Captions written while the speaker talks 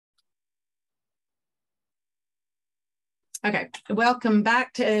Okay, welcome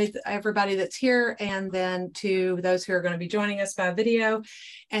back to everybody that's here, and then to those who are going to be joining us by video,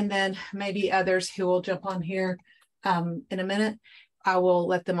 and then maybe others who will jump on here in a minute. I will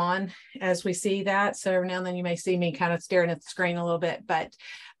let them on as we see that. So every now and then you may see me kind of staring at the screen a little bit, but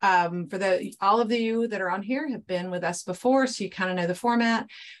for all of you that are on here have been with us before, so you kind of know the format.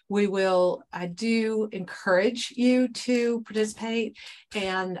 I do encourage you to participate,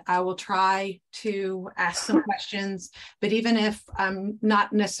 and I will try to ask some questions, but even if I'm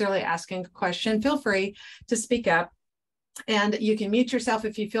not necessarily asking a question, feel free to speak up. And you can mute yourself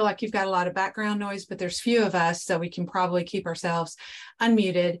if you feel like you've got a lot of background noise, but there's few of us, so we can probably keep ourselves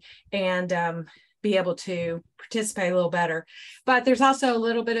unmuted and be able to participate a little better. But there's also a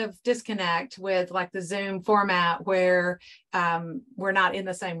little bit of disconnect with like the Zoom format where we're not in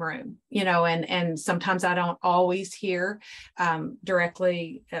the same room, you know, and sometimes I don't always hear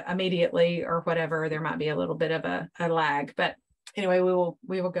directly, immediately or whatever. There might be a little bit of a lag, but anyway,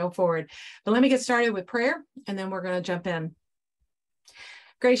 we will go forward. But let me get started with prayer, and then we're going to jump in.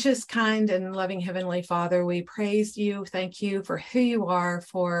 Gracious, kind, and loving Heavenly Father, we praise you. Thank you for who you are,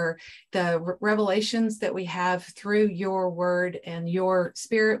 for the revelations that we have through your word and your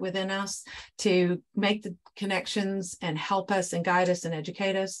spirit within us to make the connections and help us and guide us and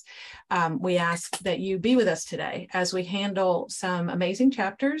educate us. We ask that you be with us today as we handle some amazing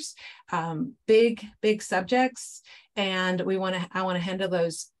chapters, big subjects, and I want to handle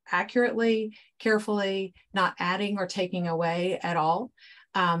those accurately, carefully, not adding or taking away at all.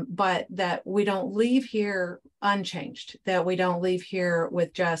 But that we don't leave here unchanged, that we don't leave here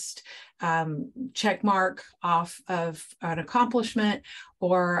with just check mark off of an accomplishment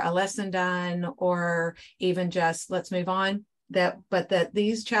or a lesson done, or even just let's move on. But that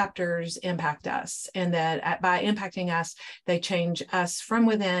these chapters impact us, and that by impacting us, they change us from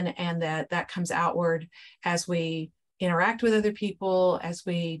within, and that comes outward as we interact with other people, as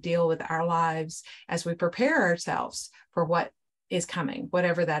we deal with our lives, as we prepare ourselves for what is coming,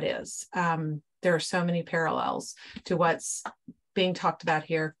 whatever that is. There are so many parallels to what's being talked about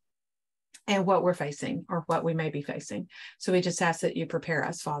here and what we're facing or what we may be facing. So we just ask that you prepare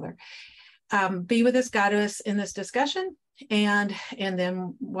us, Father. Be with us, guide us in this discussion, and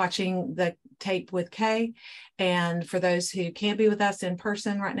then watching the tape with Kay. And for those who can't be with us in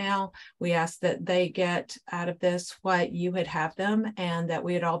person right now, we ask that they get out of this what you would have them, and that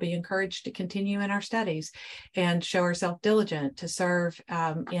we would all be encouraged to continue in our studies and show ourselves diligent to serve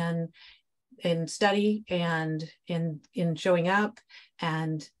in study and in showing up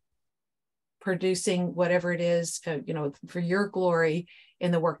and producing whatever it is, for your glory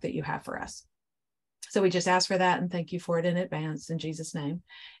in the work that you have for us. So we just ask for that and thank you for it in advance in Jesus' name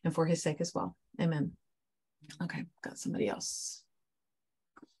and for his sake as well. Amen. Okay, got somebody else.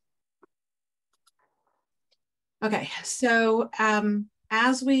 Okay, so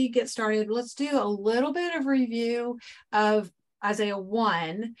as we get started, let's do a little bit of review of Isaiah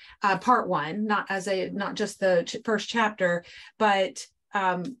 1, part 1, not just the first chapter, but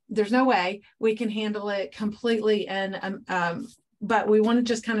there's no way we can handle it completely, and but we want to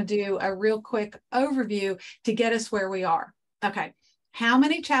just kind of do a real quick overview to get us where we are. Okay, how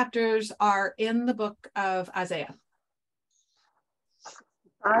many chapters are in the book of Isaiah?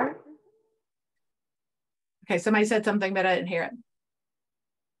 5. Okay, somebody said something, but I didn't hear it.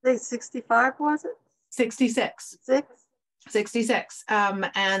 I think 65, was it? 66. 66.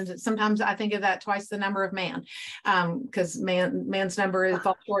 And sometimes I think of that twice the number of man, because man's number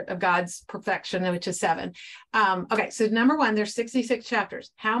falls short of God's perfection, which is 7. Okay, so number 1, there's 66 chapters.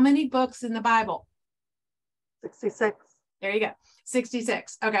 How many books in the Bible? 66. There you go.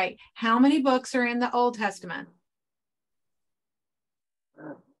 66. Okay, how many books are in the Old Testament?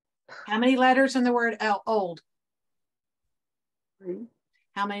 How many letters in the word old? 3.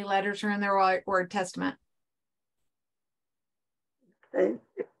 How many letters are in the word Testament? Okay.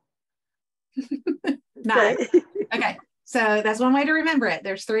 9. Okay, so that's one way to remember it.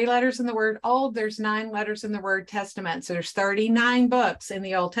 There's 3 letters in the word old. There's 9 letters in the word testament. So there's 39 books in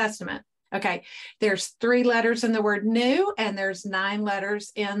the Old Testament. Okay, there's 3 letters in the word new, and there's 9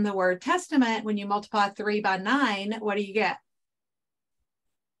 letters in the word testament. When you multiply 3 by 9, what do you get?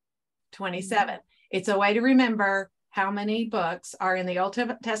 27. It's a way to remember how many books are in the Old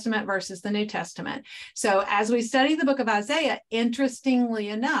Testament versus the New Testament. So as we study the book of Isaiah, interestingly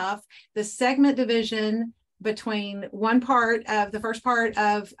enough, the segment division between one part of the first part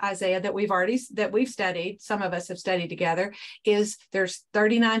of Isaiah that we've studied, some of us have studied together, is there's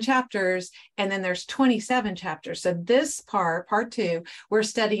 39 chapters and then there's 27 chapters. So this part 2, we're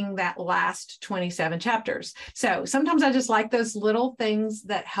studying that last 27 chapters. So sometimes I just like those little things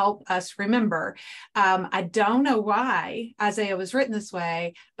that help us remember. I don't know why Isaiah was written this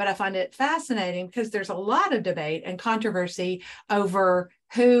way, but I find it fascinating because there's a lot of debate and controversy over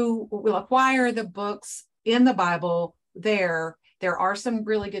why are the books in the Bible there. There are some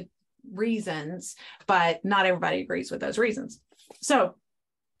really good reasons, but not everybody agrees with those reasons. So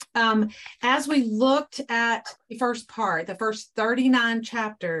as we looked at the first part, the first 39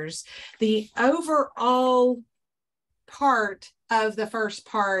 chapters, the overall part of the first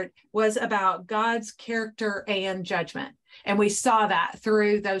part was about God's character and judgment. And we saw that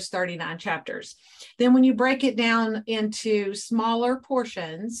through those 39 chapters. Then when you break it down into smaller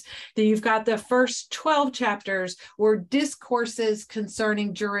portions, then you've got the first 12 chapters were discourses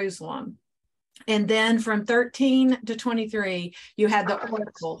concerning Jerusalem. And then from 13 to 23, you had the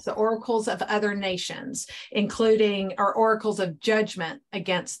oracles of other nations, including or oracles of judgment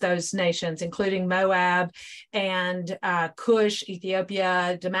against those nations, including Moab and Cush,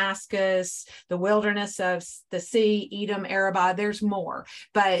 Ethiopia, Damascus, the wilderness of the sea, Edom, Arabah. There's more,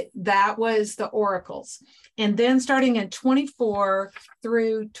 but that was the oracles. And then starting in 24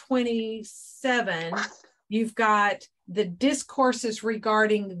 through 27, you've got the discourses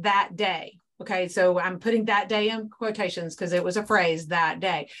regarding that day. Okay, so I'm putting that day in quotations because it was a phrase, that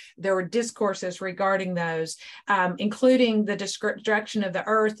day. There were discourses regarding those, including the destruction of the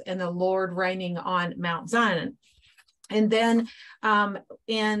earth and the Lord reigning on Mount Zion. And then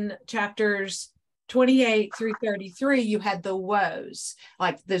in chapters 28 through 33, you had the woes.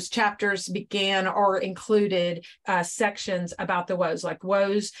 Like those chapters began or included sections about the woes, like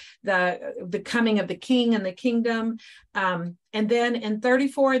woes, the coming of the king and the kingdom. And then in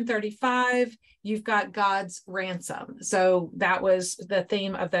 34 and 35, you've got God's ransom. So that was the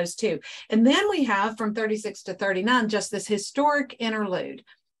theme of those two. And then we have from 36 to 39, just this historic interlude.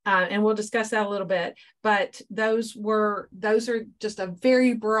 And we'll discuss that a little bit, but those are just a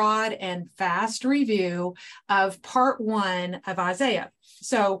very broad and fast review of part 1 of Isaiah.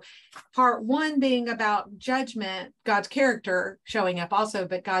 So part 1 being about judgment, God's character showing up also,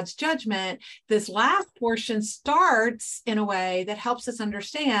 but God's judgment. This last portion starts in a way that helps us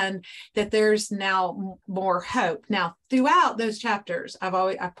understand that there's now more hope. Now, throughout those chapters,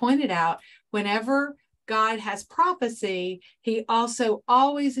 I've pointed out, whenever God has prophecy, he also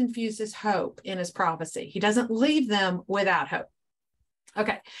always infuses hope in his prophecy. He doesn't leave them without hope.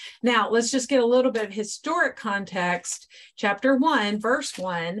 Okay, now let's just get a little bit of historic context. Chapter 1, verse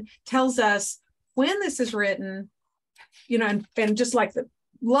 1 tells us when this is written, and just like a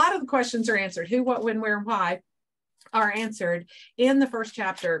lot of the questions are answered, who, what, when, where, and why are answered in the first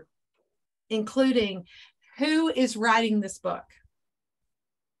chapter, including who is writing this book.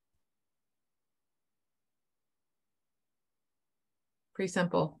 Pretty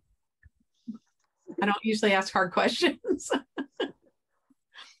simple. I don't usually ask hard questions.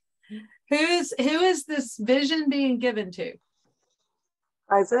 Who is this vision being given to?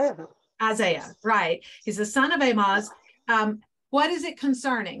 Isaiah, right. He's the son of Amoz. What is it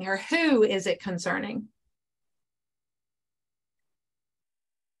concerning, or who is it concerning?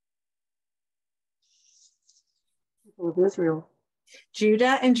 People of Israel.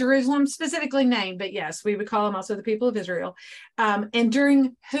 Judah and Jerusalem specifically named, but yes, we would call them also the people of Israel. And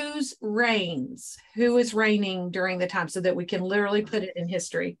during whose reigns? Who is reigning during the time, so that we can literally put it in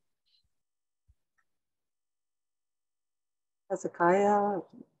history? Hezekiah.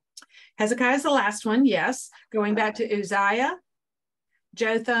 Hezekiah is the last one, yes. Going back to Uzziah,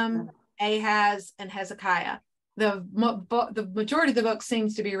 Jotham, Ahaz, and Hezekiah. The majority of the book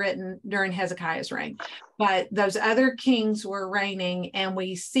seems to be written during Hezekiah's reign, but those other kings were reigning, and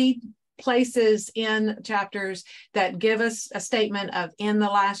we see places in chapters that give us a statement of in the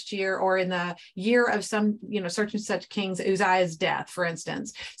last year or in the year of some, such and such kings, Uzziah's death, for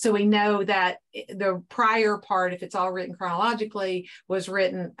instance. So we know that the prior part, if it's all written chronologically, was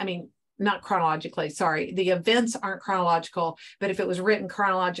written, not chronologically, sorry, the events aren't chronological, but if it was written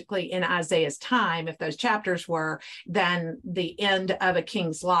chronologically in Isaiah's time, if those chapters were, then the end of a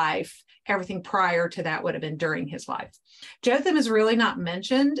king's life, everything prior to that would have been during his life. Jotham is really not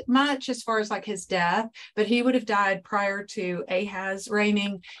mentioned much as far as like his death, but he would have died prior to Ahaz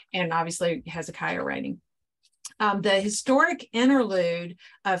reigning and obviously Hezekiah reigning. The historic interlude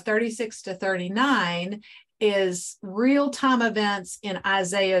of 36 to 39 is real-time events in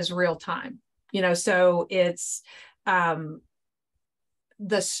Isaiah's real time. So it's the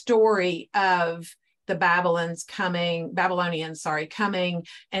story of the Babylonians, coming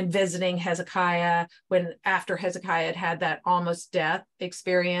and visiting Hezekiah after Hezekiah had that almost death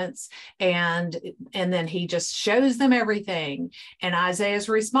experience. And then he just shows them everything. And Isaiah's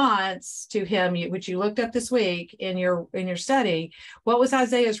response to him, which you looked up this week in your study, what was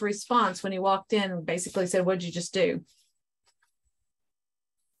Isaiah's response when he walked in and basically said, "What'd you just do?"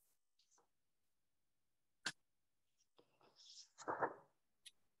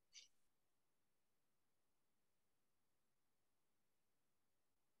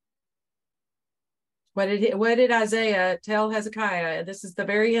 What did Isaiah tell Hezekiah? This is the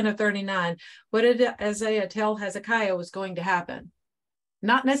very end of 39. What did Isaiah tell Hezekiah was going to happen?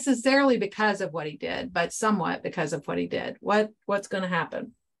 Not necessarily because of what he did, but somewhat because of what he did. What's going to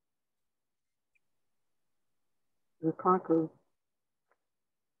happen? The conqueror.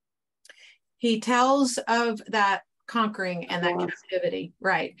 He tells of that conquering and that captivity,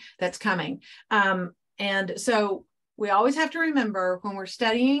 right, that's coming. And so we always have to remember when we're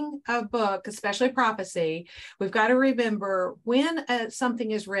studying a book, especially prophecy, we've got to remember when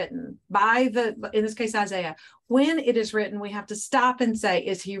something is written by in this case, Isaiah, when it is written, we have to stop and say,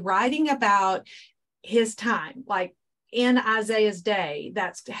 is he writing about his time? Like in Isaiah's day,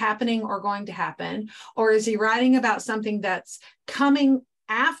 that's happening or going to happen? Or is he writing about something that's coming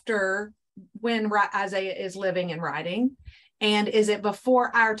after when Isaiah is living and writing? And is it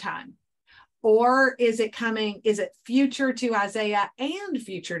before our time? Or is it future to Isaiah and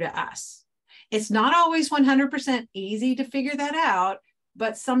future to us? It's not always 100% easy to figure that out,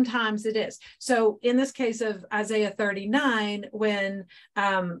 but sometimes it is. So in this case of Isaiah 39, when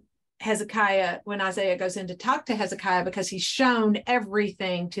Isaiah goes in to talk to Hezekiah, because he's shown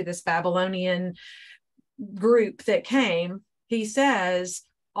everything to this Babylonian group that came, he says,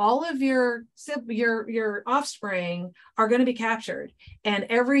 all of your offspring are going to be captured, and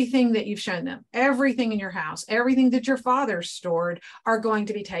everything that you've shown them, everything in your house, everything that your father stored are going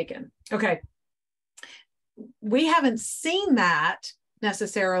to be taken. Okay. We haven't seen that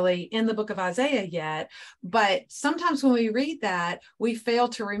necessarily in the book of Isaiah yet, but sometimes when we read that, we fail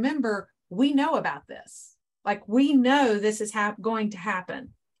to remember we know about this. Like we know this is going to happen.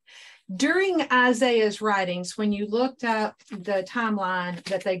 During Isaiah's writings, when you looked up the timeline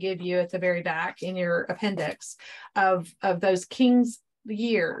that they give you at the very back in your appendix of those kings'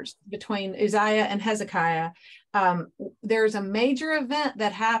 years between Uzziah and Hezekiah, there's a major event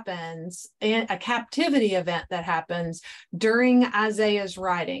that happens, a captivity event that happens during Isaiah's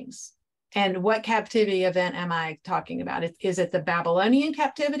writings. And what captivity event am I talking about? Is it the Babylonian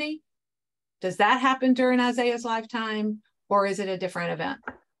captivity? Does that happen during Isaiah's lifetime, or is it a different event?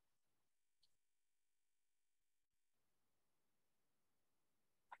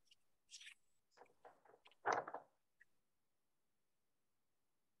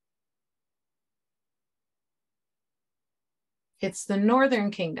 It's the northern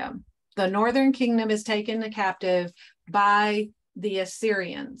kingdom. The northern kingdom is taken captive by the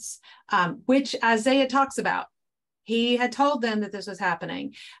Assyrians, which Isaiah talks about. He had told them that this was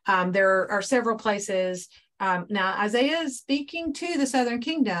happening. There are several places. Now, Isaiah is speaking to the southern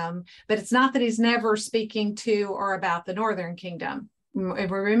kingdom, but it's not that he's never speaking to or about the northern kingdom.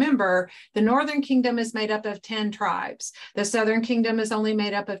 If we remember, the northern kingdom is made up of 10 tribes. The southern kingdom is only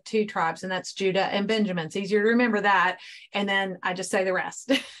made up of 2 tribes, and that's Judah and Benjamin. It's easier to remember that. And then I just say the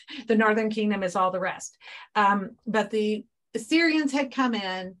rest. The northern kingdom is all the rest. But the Assyrians had come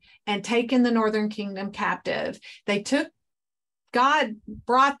in and taken the northern kingdom captive. God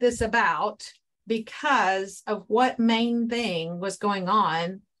brought this about because of what main thing was going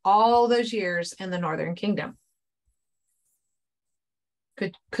on all those years in the northern kingdom.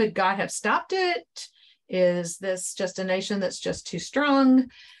 Could God have stopped it? Is this just a nation that's just too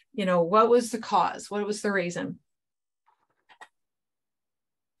strong? What was the cause? What was the reason?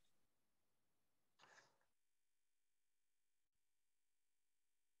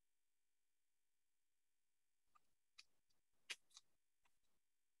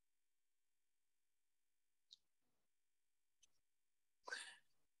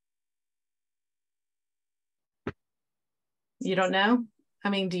 You don't know? I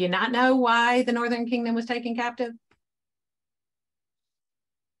mean, do you not know why the northern kingdom was taken captive?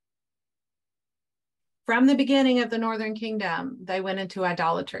 From the beginning of the northern kingdom, they went into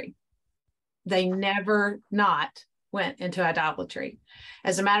idolatry. They never not went into idolatry.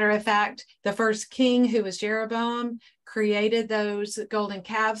 As a matter of fact, the first king, who was Jeroboam, created those golden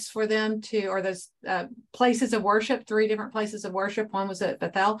calves for them or those places of worship, 3 different places of worship. One was at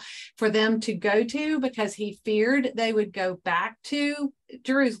Bethel, for them to go to, because he feared they would go back to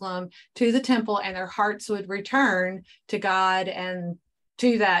Jerusalem, to the temple, and their hearts would return to God and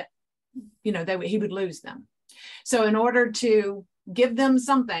to that he would lose them. So in order to give them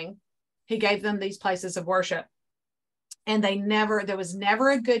something, he gave them these places of worship. And there was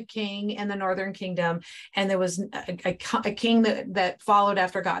never a good king in the northern kingdom. And there was a king that followed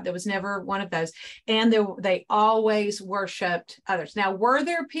after God. There was never one of those. And they always worshiped others. Now, were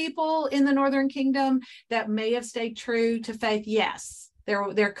there people in the northern kingdom that may have stayed true to faith? Yes.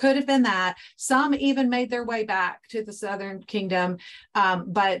 There could have been that. Some even made their way back to the southern kingdom.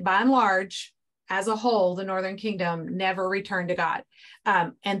 But by and large, as a whole, the northern kingdom never returned to God.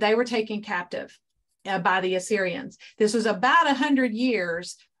 And they were taken captive by the Assyrians. This was about 100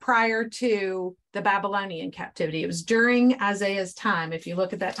 years prior to the Babylonian captivity. It was during Isaiah's time. If you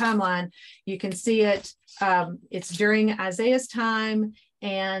look at that timeline, you can see it. It's during Isaiah's time,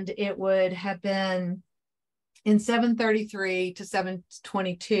 and it would have been in 733 to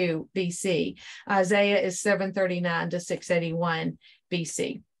 722 BC. Isaiah is 739 to 681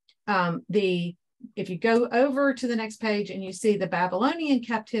 BC. If you go over to the next page and you see the Babylonian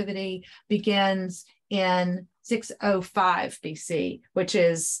captivity begins in 605 BC, which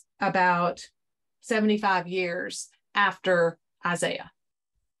is about 75 years after Isaiah.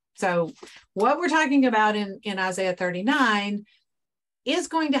 So what we're talking about in Isaiah 39 is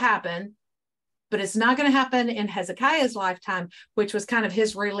going to happen, but it's not going to happen in Hezekiah's lifetime, which was kind of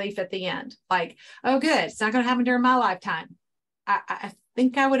his relief at the end. Like, oh, good, it's not going to happen during my lifetime. I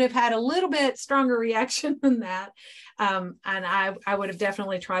think I would have had a little bit stronger reaction than that. And I would have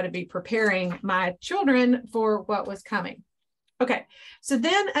definitely tried to be preparing my children for what was coming. Okay, so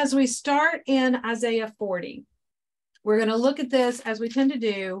then as we start in Isaiah 40, we're going to look at this as we tend to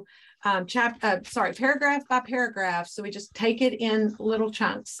do, paragraph by paragraph. So we just take it in little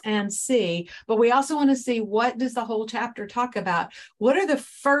chunks and see, but we also want to see, what does the whole chapter talk about? What are the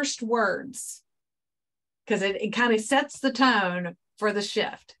first words? Because it kind of sets the tone for the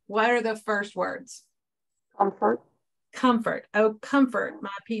shift. What are the first words? Comfort. Comfort. Oh, comfort my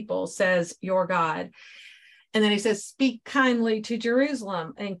people, says your God. And then he says, speak kindly to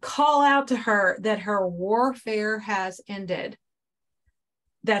Jerusalem and call out to her that her warfare has ended,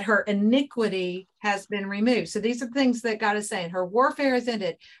 that her iniquity has been removed. So these are things that God is saying. Her warfare has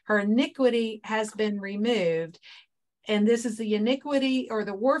ended. Her iniquity has been removed. And this is the iniquity or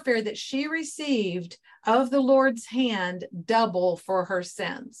the warfare that she received of the Lord's hand, double for her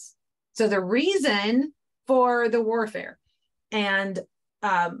sins. So the reason for the warfare and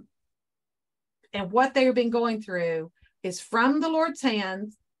what they've been going through is from the Lord's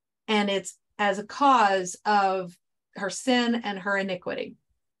hand, and it's as a cause of her sin and her iniquity.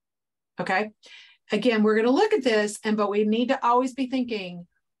 Okay. Again, we're going to look at this, but we need to always be thinking,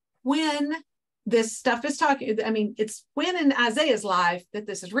 when this stuff is talking, I mean, it's when in Isaiah's life that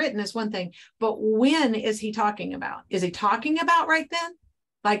this is written is one thing, but when is he talking about? Is he talking about right then?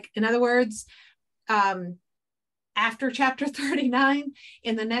 Like, in other words, after chapter 39,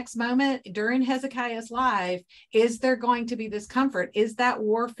 in the next moment during Hezekiah's life, is there going to be this comfort? Is that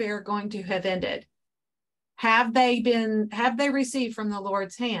warfare going to have ended? Have they received from the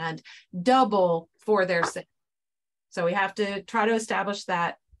Lord's hand double for their sin? So we have to try to establish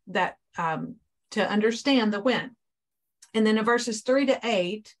that to understand the when. And then in verses 3 to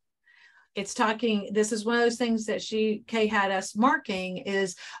 8, it's talking, this is one of those things that Kay had us marking,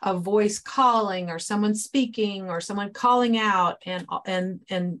 is a voice calling, or someone speaking, or someone calling out,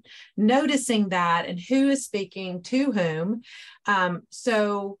 and noticing that, and who is speaking to whom.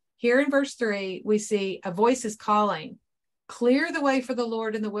 So here in verse 3, we see a voice is calling, clear the way for the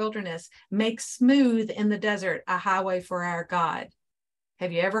Lord in the wilderness, make smooth in the desert a highway for our God.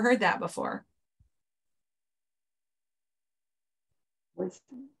 Have you ever heard that before?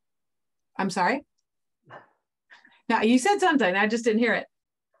 I'm sorry? Now, you said something. I just didn't hear it.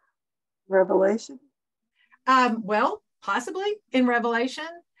 Revelation? Well, possibly in Revelation,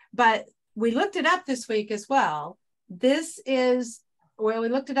 but we looked it up this week as well. We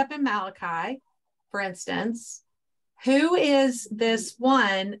looked it up in Malachi, for instance. Who is this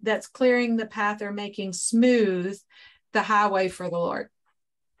one that's clearing the path or making smooth the highway for the Lord?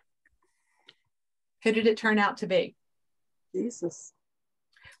 Who did it turn out to be? Jesus.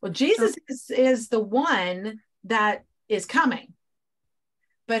 Well, Jesus is the one that is coming.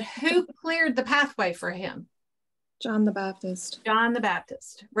 But who cleared the pathway for him? John the Baptist. John the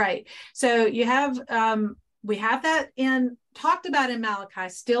Baptist, right. So you have, we have that talked about in Malachi,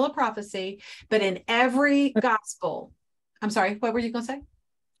 still a prophecy, but in every gospel. I'm sorry, what were you going to say?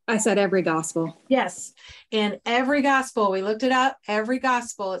 I said every gospel. Yes. In every gospel, we looked it up, every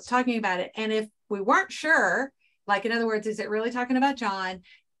gospel, it's talking about it. And if we weren't sure, like, in other words, is it really talking about John?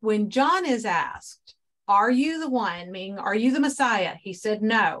 When John is asked, are you the one, meaning, are you the Messiah? He said,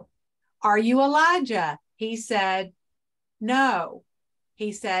 no. are you Elijah? He said, no.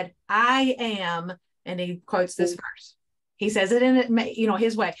 He said, I am, and he quotes this verse. He says it in,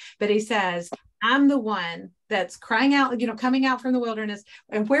 his way, but he says, I'm the one that's crying out, coming out from the wilderness.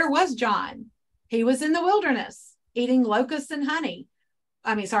 And where was John? He was in the wilderness eating locusts and honey.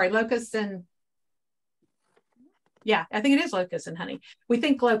 Locusts and, yeah, I think it is locusts and honey. We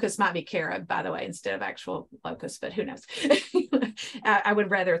think locusts might be carob, by the way, instead of actual locusts, but who knows? I would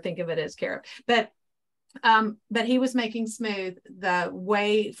rather think of it as carob. But he was making smooth the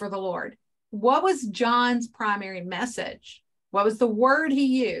way for the Lord. What was John's primary message? What was the word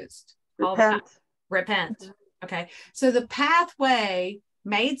he used? Repent. Repent. Okay. So the pathway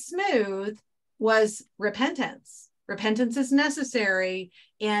made smooth was repentance. Repentance is necessary,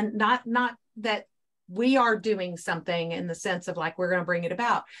 and not that we are doing something in the sense of like we're going to bring it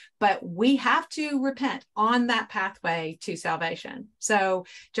about, but we have to repent on that pathway to salvation. So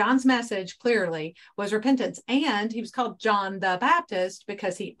John's message clearly was repentance, and he was called John the Baptist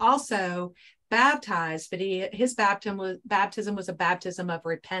because he also baptized, but his baptism was a baptism of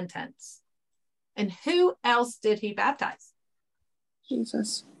repentance. And who else did he baptize?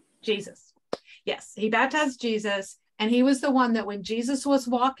 Jesus. Yes, he baptized Jesus, and he was the one that when Jesus was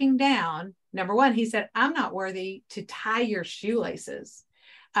walking down, number one, he said, I'm not worthy to tie your shoelaces.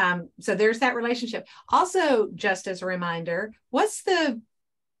 So there's that relationship. Also, just as a reminder, what's the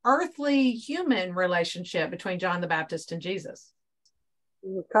earthly human relationship between John the Baptist and Jesus?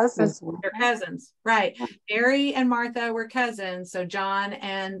 Cousins. They're cousins, right? Mary and Martha were cousins. So John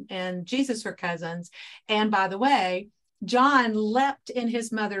and Jesus were cousins. And by the way, John leapt in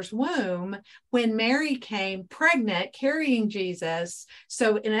his mother's womb when Mary came pregnant, carrying Jesus.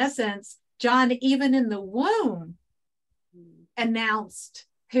 So in essence, John, even in the womb, announced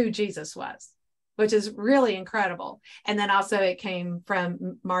who Jesus was, which is really incredible. And then also it came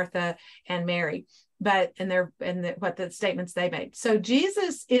from Martha and Mary, but what the statements they made. So this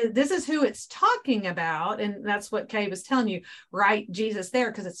is who it's talking about. And that's what Kay was telling you, right? Jesus there,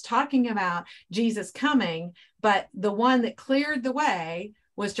 because it's talking about Jesus coming, but the one that cleared the way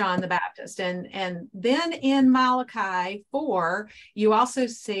was John the Baptist. And then in Malachi 4, you also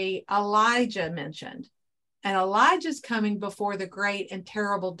see Elijah mentioned. And Elijah's coming before the great and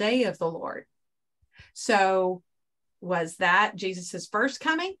terrible day of the Lord. So was that Jesus's first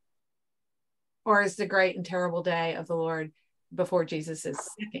coming? Or is the great and terrible day of the Lord before Jesus's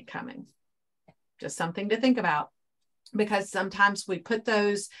second coming? Just something to think about, because sometimes we put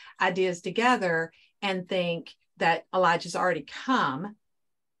those ideas together and think that Elijah's already come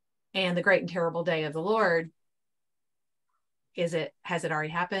and the great and terrible day of the Lord, has it already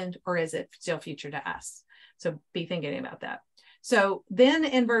happened, or is it still future to us? So be thinking about that. So then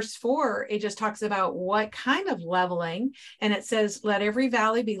in verse 4, it just talks about what kind of leveling. And it says, let every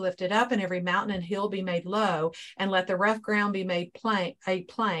valley be lifted up and every mountain and hill be made low, and let the rough ground be made a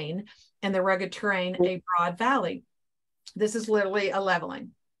plain and the rugged terrain a broad valley. This is literally a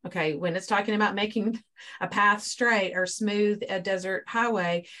leveling. Okay, when it's talking about making a path straight or smooth a desert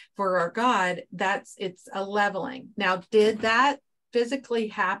highway for our God, it's a leveling. Now, did that physically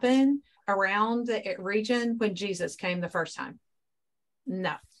happen around the region when Jesus came the first time?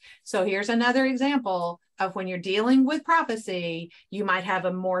 No. So here's another example of when you're dealing with prophecy, you might have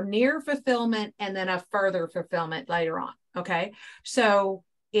a more near fulfillment and then a further fulfillment later on. Okay. So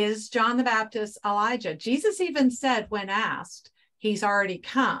is John the Baptist Elijah? Jesus even said when asked, he's already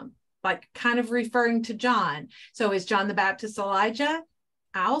come, like kind of referring to John. So is John the Baptist Elijah?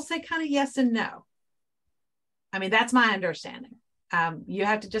 I'll say kind of yes and no. I mean, that's my understanding. You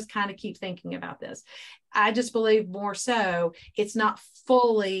have to just kind of keep thinking about this. I just believe more so it's not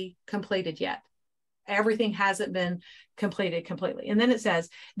fully completed yet. Everything hasn't been completed completely. And then it says,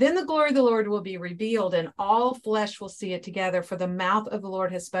 then the glory of the Lord will be revealed and all flesh will see it together, for the mouth of the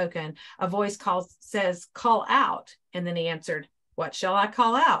Lord has spoken. A voice says, call out. And then he answered, what shall I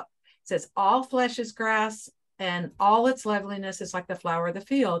call out? It says, all flesh is grass, and all its loveliness is like the flower of the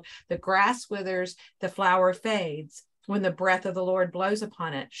field. The grass withers, the flower fades when the breath of the Lord blows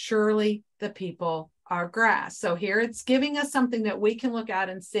upon it. Surely the people are grass. So here it's giving us something that we can look at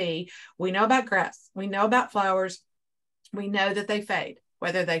and see. We know about grass. We know about flowers. We know that they fade,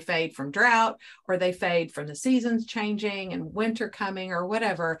 whether they fade from drought or they fade from the seasons changing and winter coming or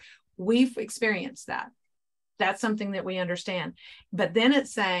whatever. We've experienced that. That's something that we understand. But then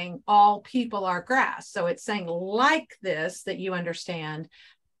it's saying all people are grass. So it's saying like this, that you understand,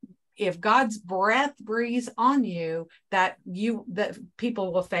 if God's breath breathes on you, that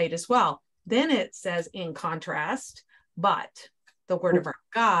people will fade as well. Then it says in contrast, but the word of our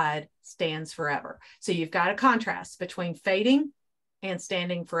God stands forever. So you've got a contrast between fading and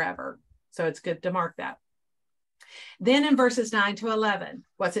standing forever. So it's good to mark that. Then in verses 9 to 11,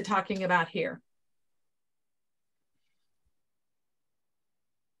 what's it talking about here?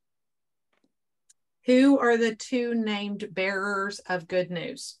 Who are the two named bearers of good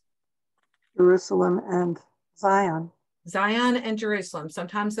news? Jerusalem and Zion. Zion and Jerusalem.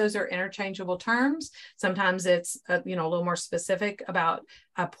 Sometimes those are interchangeable terms. Sometimes it's a little more specific about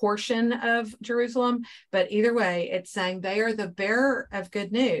a portion of Jerusalem. But either way, it's saying they are the bearer of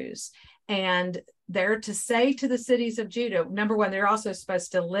good news. And they're to say to the cities of Judah, number one, they're also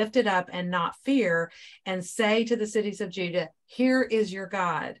supposed to lift it up and not fear, and say to the cities of Judah, here is your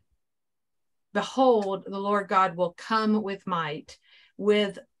God. Behold, the Lord God will come with might,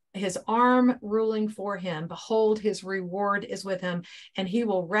 with his arm ruling for him. Behold, his reward is with him, and he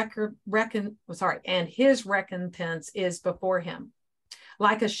will and his recompense is before him.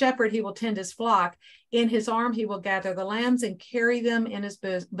 Like a shepherd, he will tend his flock. In his arm, he will gather the lambs and carry them in his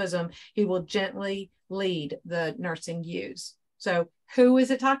bosom. He will gently lead the nursing ewes. So who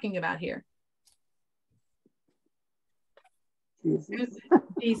is it talking about here?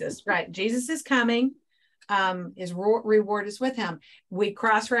 Jesus, right. Jesus is coming. His reward is with him. We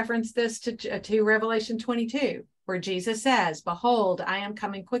cross-reference this to Revelation 22, where Jesus says, behold, I am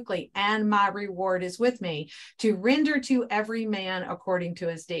coming quickly, and my reward is with me to render to every man according to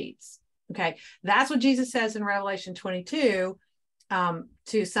his deeds. Okay, that's what Jesus says in Revelation 22,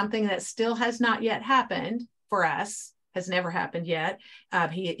 to something that still has not yet happened for us, has never happened yet,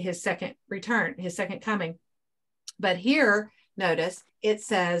 his second return, his second coming. But here, notice, it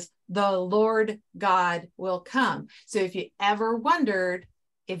says, the Lord God will come. So if you ever wondered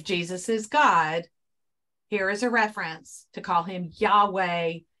if Jesus is God, here is a reference to call him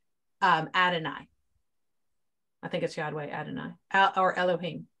Yahweh Adonai. I think it's Yahweh Adonai or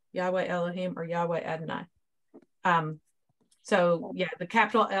Elohim. Yahweh Elohim or Yahweh Adonai. So yeah, the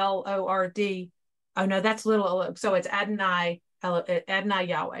capital Lord. Oh no, that's little. So it's Adonai, Adonai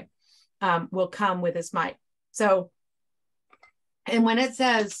Yahweh will come with his might. So, and when it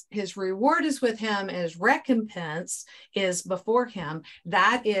says his reward is with him, his recompense is before him,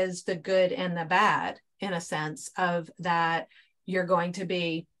 that is the good and the bad, in a sense of that you're going to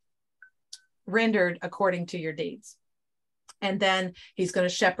be rendered according to your deeds. And then he's going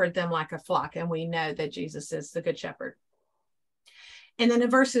to shepherd them like a flock. And we know that Jesus is the good shepherd. And then in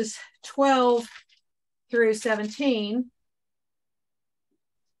verses 12 through 17,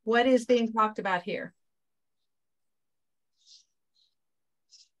 what is being talked about here?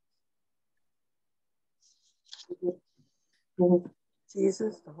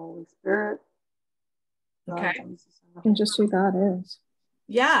 Jesus, the Holy Spirit. Okay. And just who God is.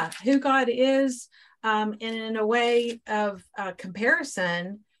 Yeah, who God is, and in a way of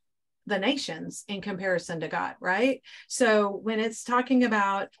comparison, the nations in comparison to God, right? So when it's talking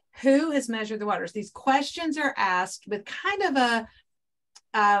about who has measured the waters, these questions are asked with kind of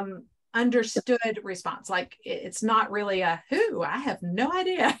a understood response. Like it's not really a who, I have no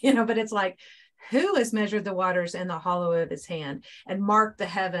idea, but it's like, who has measured the waters in the hollow of his hand, and marked the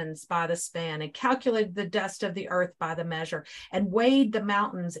heavens by the span, and calculated the dust of the earth by the measure, and weighed the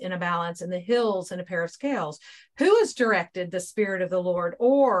mountains in a balance, and the hills in a pair of scales? Who has directed the Spirit of the Lord,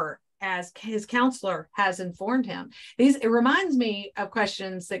 or as his counselor has informed him? It reminds me of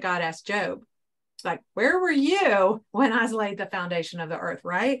questions that God asked Job. Like, where were you when I laid the foundation of the earth,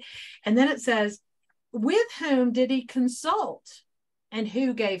 right? And then it says, with whom did he consult? And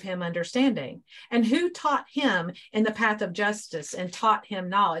who gave him understanding? And who taught him in the path of justice and taught him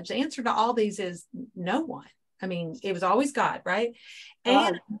knowledge? The answer to all these is no one. I mean, it was always God, right?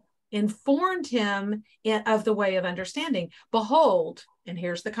 And informed him of the way of understanding. Behold, and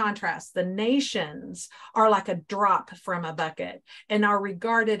here's the contrast, the nations are like a drop from a bucket and are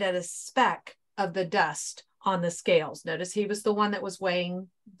regarded as a speck of the dust on the scales. Notice he was the one that was weighing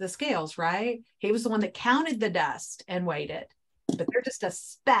the scales, right? He was the one that counted the dust and weighed it. But they're just a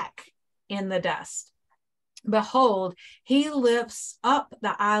speck in the dust. Behold, he lifts up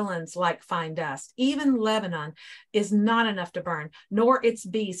the islands like fine dust. Even Lebanon is not enough to burn, nor its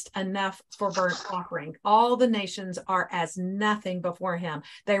beast enough for burnt offering. All the nations are as nothing before him.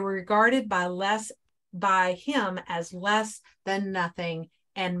 They were regarded by him as less than nothing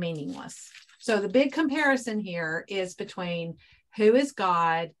and meaningless. So the big comparison here is between who is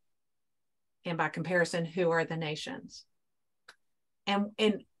God and by comparison, who are the nations.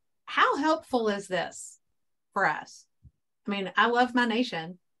 And how helpful is this for us? I mean, I love my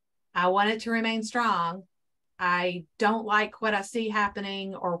nation. I want it to remain strong. I don't like what I see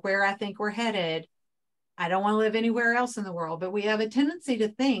happening or where I think we're headed. I don't want to live anywhere else in the world, but we have a tendency to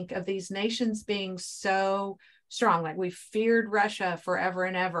think of these nations being so strong. Like we feared Russia forever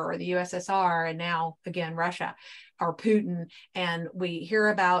and ever, or the USSR, and now again Russia or Putin, and we hear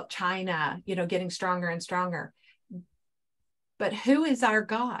about China, getting stronger and stronger. But who is our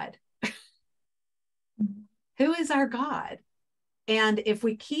God? Who is our God? And if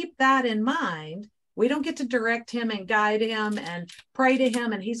we keep that in mind, we don't get to direct him and guide him and pray to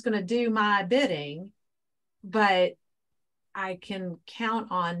him and he's going to do my bidding, but I can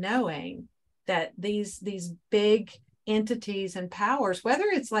count on knowing that these big entities and powers, whether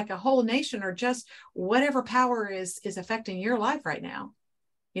it's like a whole nation or just whatever power is affecting your life right now,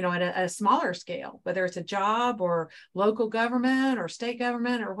 at a smaller scale, whether it's a job or local government or state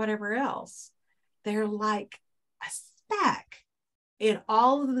government or whatever else, they're like a speck in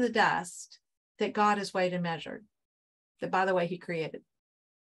all of the dust that God has weighed and measured, that, by the way, he created.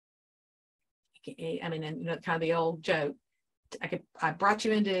 I mean, and kind of the old joke, I brought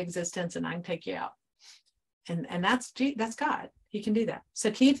you into existence and I can take you out. And that's God. He can do that.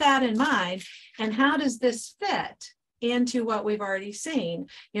 So keep that in mind. And how does this fit into what we've already seen?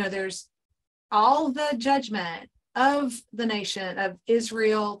 There's all the judgment of the nation of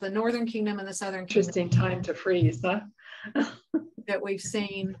Israel, the northern kingdom and the southern kingdom. Interesting time to freeze, huh? That we've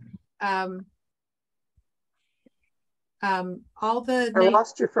seen. All the I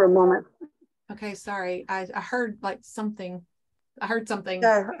lost you for a moment. Okay, sorry. I heard like something. I heard something.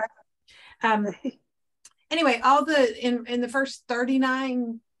 Yeah. Anyway, all in the first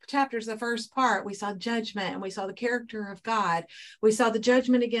 39 chapters, the first part, we saw judgment and we saw the character of God. We saw the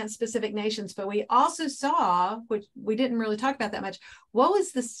judgment against specific nations, but we also saw, which we didn't really talk about that much, what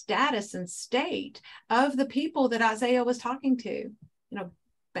was the status and state of the people that Isaiah was talking to?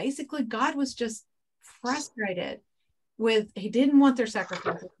 Basically, God was just frustrated he didn't want their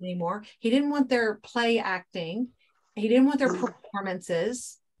sacrifices anymore. He didn't want their play acting. He didn't want their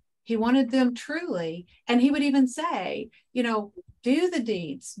performances. He wanted them truly. And he would even say, do the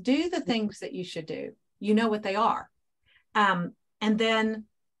deeds, do the things that you should do. You know what they are. And then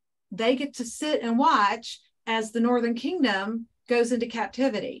they get to sit and watch as the northern kingdom goes into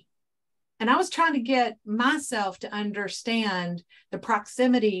captivity. And I was trying to get myself to understand the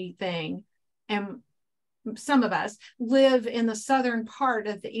proximity thing. And some of us live in the southern part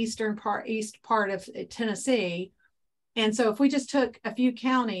of the east part of Tennessee. And so if we just took a few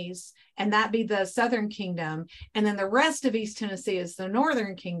counties and that be the southern kingdom, and then the rest of East Tennessee is the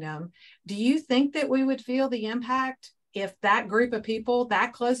northern kingdom, do you think that we would feel the impact if that group of people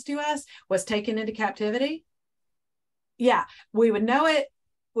that close to us was taken into captivity? Yeah, we would know it.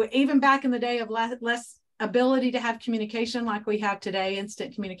 Even back in the day of less ability to have communication like we have today,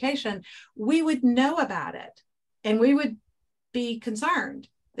 instant communication, we would know about it and we would be concerned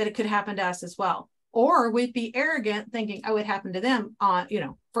that it could happen to us as well. Or we'd be arrogant thinking, it happened to them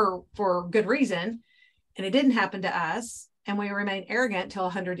for good reason. And it didn't happen to us. And we remain arrogant until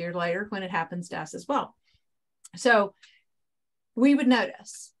 100 years later when it happens to us as well. So we would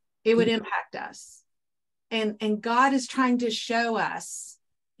notice, it would impact us. And God is trying to show us,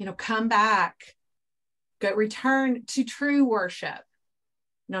 come back, return to true worship.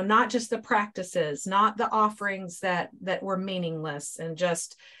 Not just the practices, not the offerings that were meaningless and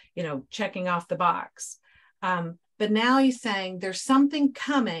just, checking off the box. But now he's saying there's something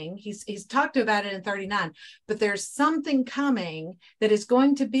coming. He's talked about it in 39, but there's something coming that is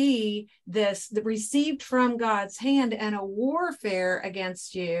going to be received from God's hand and a warfare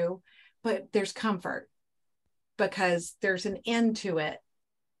against you, but there's comfort because there's an end to it.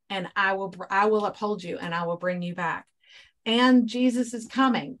 And I will uphold you and I will bring you back. And Jesus is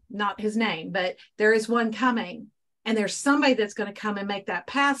coming, not his name, but there is one coming. And there's somebody that's going to come and make that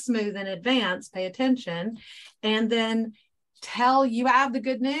path smooth in advance. Pay attention. And then tell you I have the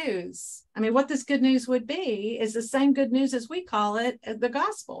good news. I mean, what this good news would be is the same good news as we call it, the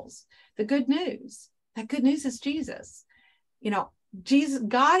Gospels, the good news. That good news is Jesus. Jesus,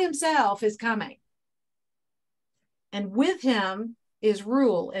 God himself is coming. And with him is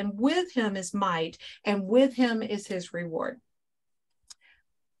rule, and with him is might, and with him is his reward.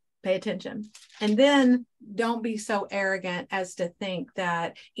 Pay attention. And then don't be so arrogant as to think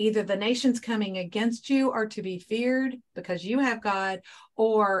that either the nations coming against you are to be feared because you have God,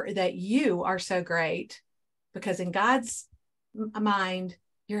 or that you are so great because in God's mind,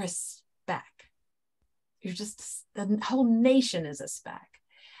 you're a speck. You're just, the whole nation is a speck.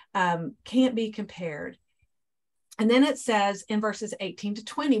 Can't be compared. And then it says in verses 18 to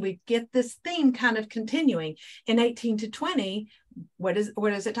 20, we get this theme kind of continuing. In 18 to 20, what is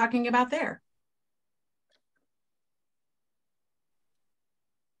it talking about there?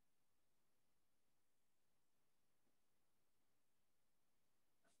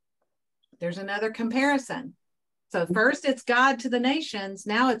 There's another comparison. So first it's God to the nations.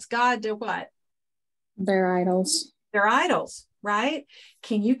 Now it's God to what? Their idols. Their idols, right?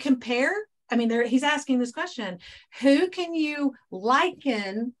 Can you compare? I mean, he's asking this question. Who can you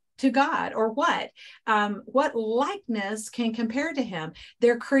liken to God, or what? What likeness can compare to him?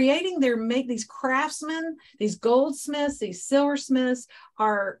 They're creating, these craftsmen, these goldsmiths, these silversmiths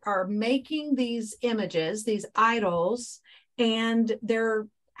are making these images, these idols, and they're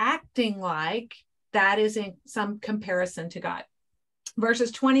acting like that is in some comparison to God.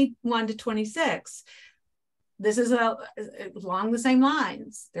 Verses 21 to 26. This is along the same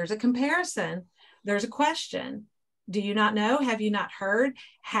lines. There's a comparison. There's a question. Do you not know? Have you not heard?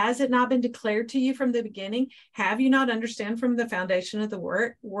 Has it not been declared to you from the beginning? Have you not understand from the foundation of the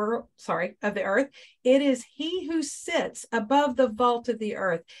of the earth? It is he who sits above the vault of the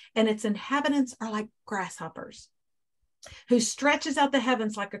earth, and its inhabitants are like grasshoppers, who stretches out the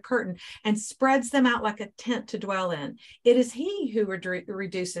heavens like a curtain and spreads them out like a tent to dwell in. It is he who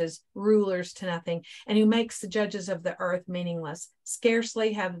reduces rulers to nothing, and who makes the judges of the earth meaningless.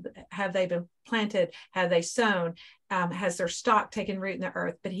 Scarcely have they been planted, have they sown, has their stock taken root in the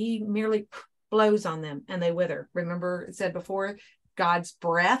earth, but he merely blows on them and they wither. Remember it said before, God's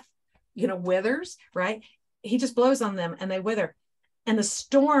breath, withers, right? He just blows on them and they wither. And the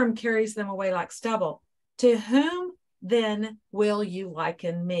storm carries them away like stubble. To whom then will you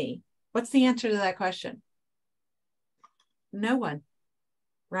liken me? What's the answer to that question? No one,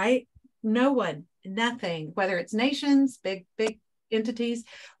 right? No one, nothing, whether it's nations, big entities,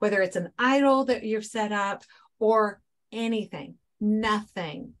 whether it's an idol that you've set up or anything,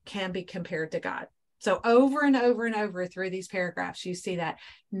 nothing can be compared to God. So over and over and over through these paragraphs, you see that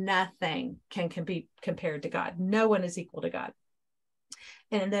nothing can be compared to God. No one is equal to God.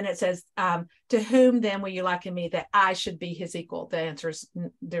 And then it says, to whom then will you liken me that I should be his equal? The answer is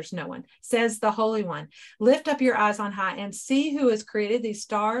there's no one. Says the Holy One, lift up your eyes on high and see who has created these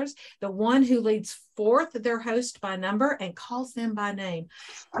stars, the one who leads forth their host by number and calls them by name.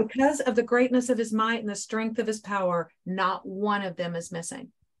 Because of the greatness of his might and the strength of his power, not one of them is missing.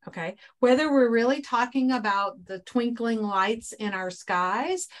 Okay, whether we're really talking about the twinkling lights in our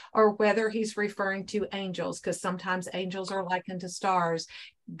skies or whether he's referring to angels, because sometimes angels are likened to stars,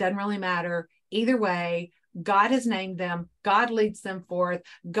 doesn't really matter. Either way, God has named them. God leads them forth.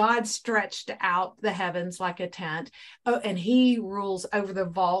 God stretched out the heavens like a tent, and he rules over the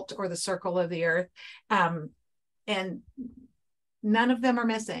vault or the circle of the earth. And none of them are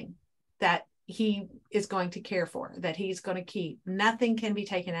missing that he is going to care for, that he's going to keep. Nothing can be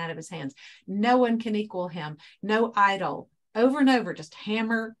taken out of his hands. No one can equal him. No idol. Over and over, just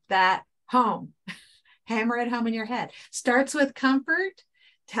hammer that home. Hammer it home in your head. Starts with comfort,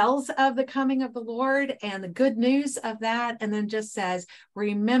 tells of the coming of the Lord and the good news of that, and then just says,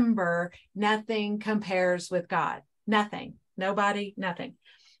 remember, nothing compares with God. Nothing. Nobody, nothing.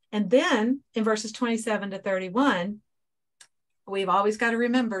 And then in verses 27 to 31, we've always got to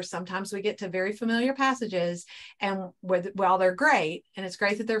remember, sometimes we get to very familiar passages, and while they're great, and it's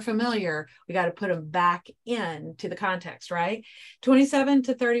great that they're familiar, we got to put them back into the context, right? 27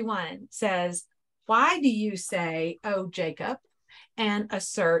 to 31 says, why do you say, O Jacob, and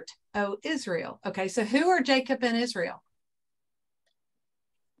assert, O Israel? Okay, so who are Jacob and Israel?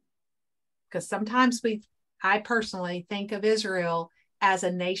 Because sometimes I personally think of Israel as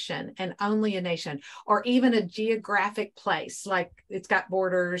a nation and only a nation, or even a geographic place, like it's got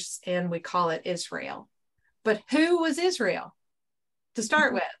borders and we call it Israel. But who was Israel to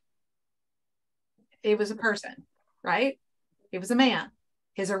start with? It was a person, right? It was a man.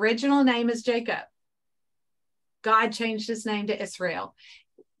 His original name is Jacob. God changed his name to Israel.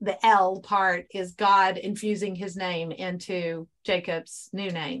 The L part is God infusing his name into Jacob's new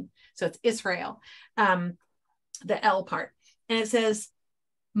name. So it's Israel, the L part. And it says,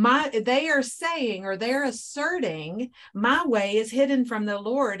 they are saying, or they're asserting, my way is hidden from the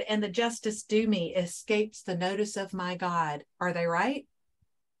Lord, and the justice due me escapes the notice of my God. Are they right?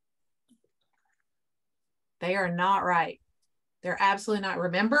 They are not right. They're absolutely not.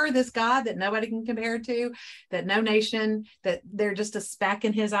 Remember this God that nobody can compare to, that no nation, that they're just a speck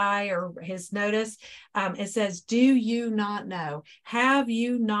in his eye or his notice. It says, do you not know? Have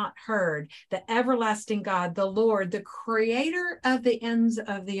you not heard? The everlasting God, the Lord, the creator of the ends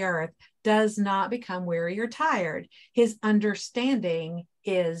of the earth, does not become weary or tired. His understanding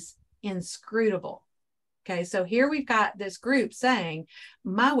is inscrutable. Okay, so here we've got this group saying,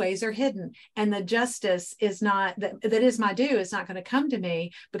 my ways are hidden, and the justice is not, that is my due, is not going to come to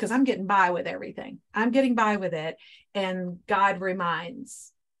me because I'm getting by with everything. I'm getting by with it. And God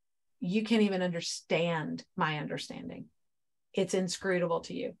reminds, you can't even understand my understanding. It's inscrutable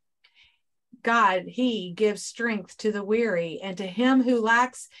to you. God, he gives strength to the weary, and to him who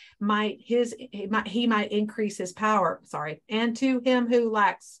lacks might, he might increase his power. Sorry. And to him who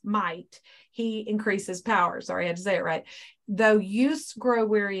lacks might, he increases power. Sorry, I had to say it right. Though youths grow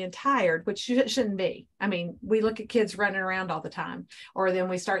weary and tired, which shouldn't be. I mean, we look at kids running around all the time, or then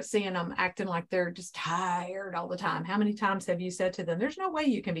we start seeing them acting like they're just tired all the time. How many times have you said to them, there's no way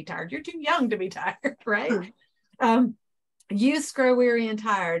you can be tired. You're too young to be tired, right? Youths grow weary and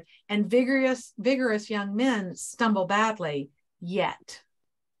tired, and vigorous young men stumble badly. Yet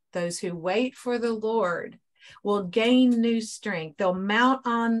those who wait for the Lord will gain new strength. They'll mount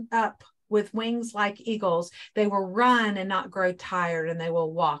on up with wings like eagles. They will run and not grow tired, and they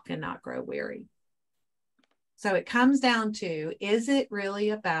will walk and not grow weary. So it comes down to, is it really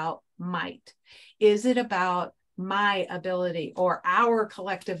about might? Is it about my ability or our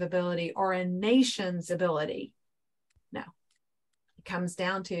collective ability or a nation's ability? No. It comes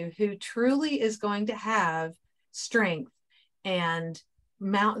down to who truly is going to have strength and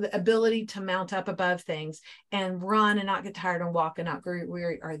the ability to mount up above things and run and not get tired and walk and not grow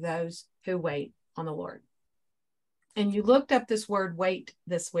weary are those who wait on the Lord. And you looked up this word wait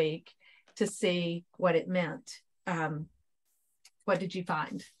this week to see what it meant. What did you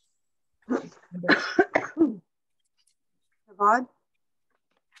find? God?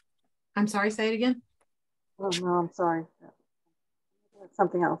 I'm sorry, say it again. Oh, no, I'm sorry. That's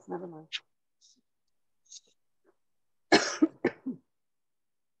something else. Never mind.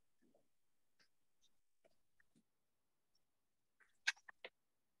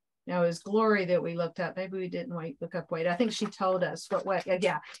 No, it was glory that we looked up. Maybe we didn't look up wait. I think she told us what wait.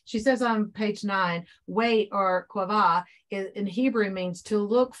 Yeah, she says on page 9, wait or quava in Hebrew means to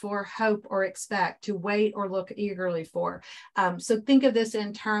look for, hope, or expect, to wait or look eagerly for. So think of this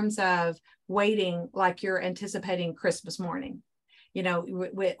in terms of waiting like you're anticipating Christmas morning, you know,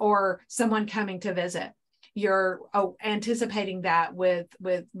 or someone coming to visit. You're anticipating that with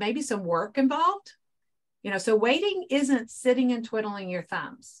maybe some work involved. You know, so waiting isn't sitting and twiddling your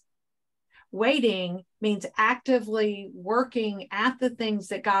thumbs. Waiting means actively working at the things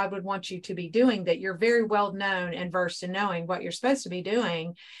that God would want you to be doing, that you're very well known and versed in knowing what you're supposed to be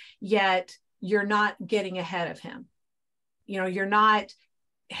doing, yet you're not getting ahead of him. You know, you're not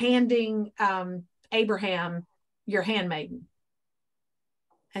handing Abraham your handmaiden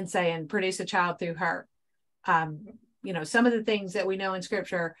and saying, produce a child through her. You know, some of the things that we know in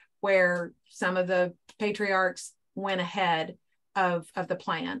scripture where some of the patriarchs went ahead of the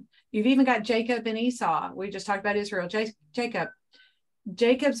plan. You've even got Jacob and Esau. We just talked about Israel.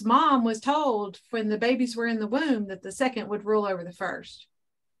 Jacob's mom was told when the babies were in the womb that the second would rule over the first.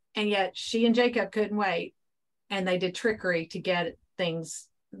 And yet she and Jacob couldn't wait. And they did trickery to get things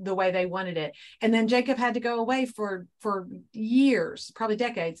the way they wanted it. And then Jacob had to go away for years, probably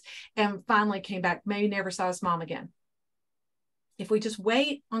decades, and finally came back, maybe never saw his mom again. If we just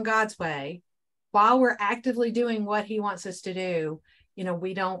wait on God's way while we're actively doing what he wants us to do, you know,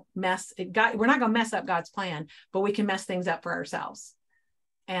 we don't mess it. We're not going to mess up God's plan, but we can mess things up for ourselves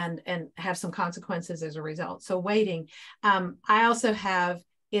and have some consequences as a result. So waiting. I also have,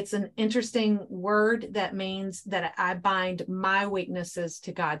 it's an interesting word that means that I bind my weaknesses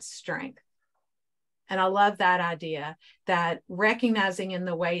to God's strength. And I love that idea, that recognizing in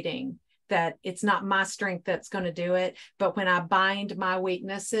the waiting that it's not my strength that's going to do it, but when I bind my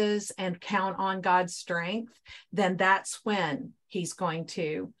weaknesses and count on God's strength, then that's when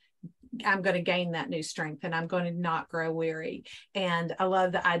I'm going to gain that new strength, and I'm going to not grow weary. And I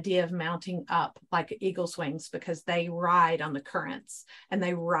love the idea of mounting up like eagle's wings, because they ride on the currents and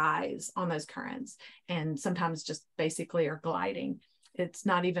they rise on those currents, and sometimes just basically are gliding. It's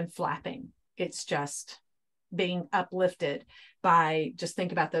not even flapping. It's just being uplifted by, just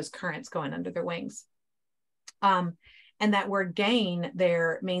think about those currents going under their wings. And that word gain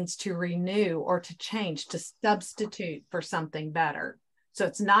there means to renew or to change, to substitute for something better. So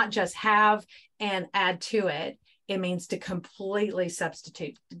it's not just have and add to it. It means to completely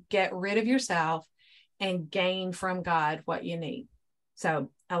substitute, get rid of yourself and gain from God what you need. So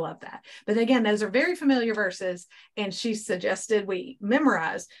I love that. But again, those are very familiar verses, and she suggested we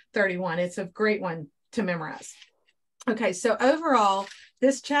memorize 31. It's a great one to memorize. Okay, so overall,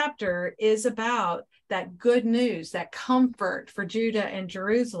 this chapter is about that good news, that comfort for Judah and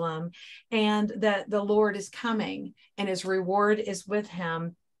Jerusalem, and that the Lord is coming and his reward is with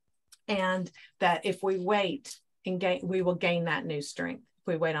him, and that if we wait and gain, we will gain that new strength if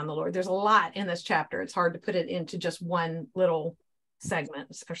we wait on the Lord. There's a lot in this chapter. It's hard to put it into just one little segment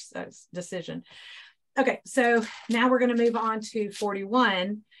or decision. Okay, so now we're going to move on to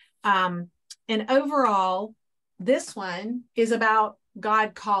 41. And overall, this one is about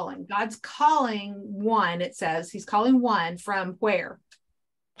God calling. God's calling one, it says. He's calling one from where?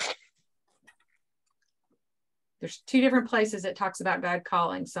 There's two different places it talks about God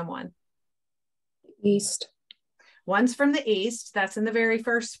calling someone. East. One's from the east. That's in the very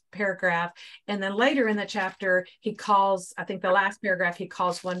first paragraph. And then later in the chapter, he calls, I think the last paragraph, he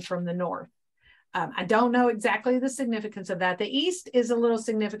calls one from the north. I don't know exactly the significance of that. The east is a little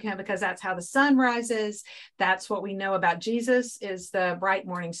significant because that's how the sun rises. That's what we know about Jesus, is the bright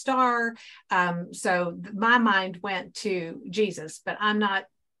morning star. So my mind went to Jesus, but I'm not,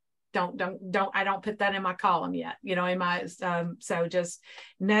 I don't put that in my column yet, you know, in my, so just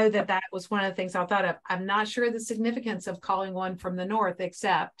know that that was one of the things I thought of. I'm not sure the significance of calling one from the north,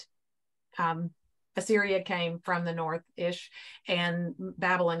 except Assyria came from the north-ish, and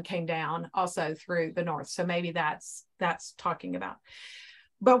Babylon came down also through the north. So maybe that's talking about.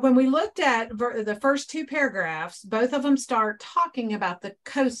 But when we looked at the first two paragraphs, both of them start talking about the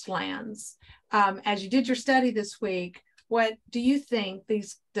coastlands. As you did your study this week, what do you think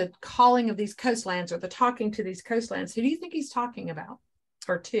the calling of these coastlands, or the talking to these coastlands, who do you think he's talking about,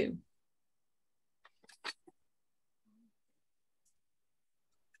 or to?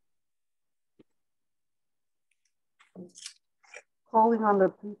 Calling on the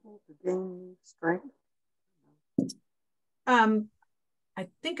people to gain strength. I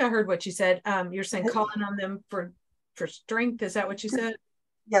think I heard what you said. You're saying calling on them for strength. Is that what you said?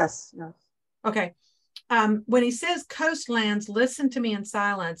 Yes. Okay. When he says coastlands, listen to me in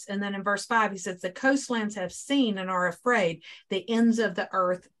silence. And then in verse 5, he says, the coastlands have seen and are afraid. The ends of the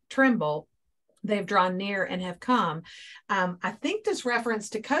earth tremble. They've drawn near and have come. I think this reference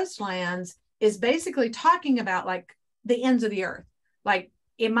to coastlands is basically talking about like the ends of the earth. Like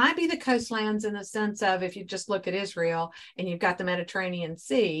it might be the coastlands in the sense of, if you just look at Israel and you've got the Mediterranean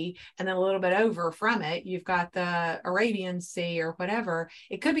Sea, and then a little bit over from it, you've got the Arabian Sea or whatever.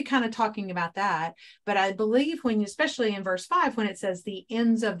 It could be kind of talking about that. But I believe when, especially in verse 5, when it says the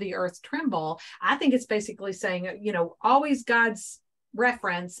ends of the earth tremble, I think it's basically saying, you know, always God's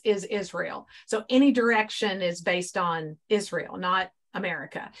reference is Israel. So any direction is based on Israel, not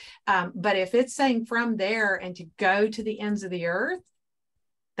America. But if it's saying from there and to go to the ends of the earth,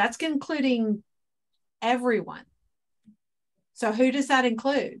 that's including everyone. So who does that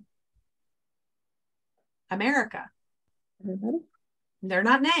include? America. Everybody. They're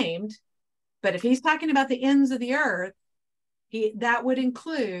not named, but if he's talking about the ends of the earth, that would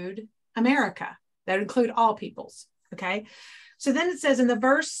include America. That would include all peoples. Okay. So then it says in the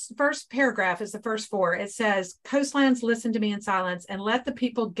first paragraph is the first 4. It says, coastlands, listen to me in silence, and let the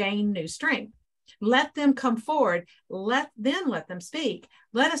people gain new strength. Let them come forward. Let them speak.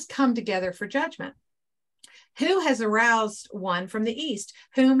 Let us come together for judgment. Who has aroused one from the east,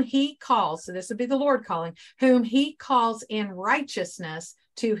 whom he calls, so this would be the Lord calling, whom he calls in righteousness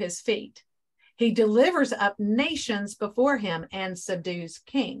to his feet. He delivers up nations before him and subdues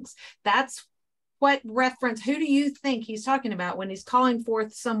kings. That's what reference, who do you think he's talking about when he's calling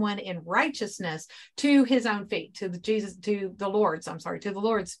forth someone in righteousness to his own feet, to the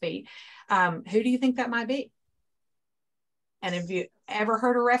Lord's feet? Who do you think that might be? And have you ever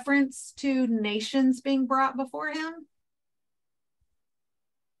heard a reference to nations being brought before him?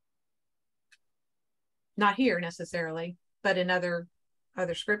 Not here necessarily, but in other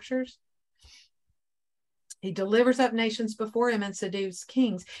scriptures. He delivers up nations before him and subdues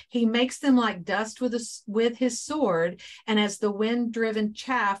kings. He makes them like dust with his sword, and as the wind-driven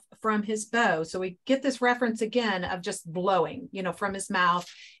chaff from his bow. So we get this reference again of just blowing, you know, from his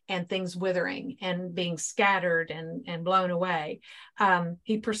mouth, and things withering and being scattered and blown away.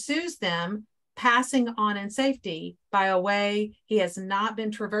 He pursues them, passing on in safety by a way he has not been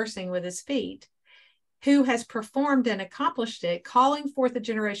traversing with his feet. Who has performed and accomplished it, calling forth a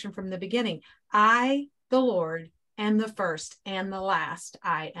generation from the beginning. I, the Lord, am the first and the last.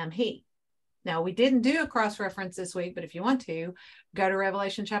 I am he. Now, we didn't do a cross-reference this week, but if you want to, go to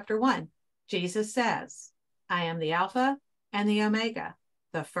Revelation chapter 1. Jesus says, I am the Alpha and the Omega,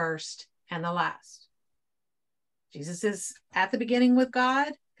 the first and the last. Jesus is at the beginning with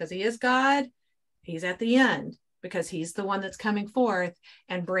God because he is God. He's at the end because he's the one that's coming forth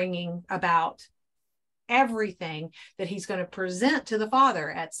and bringing about everything that he's going to present to the Father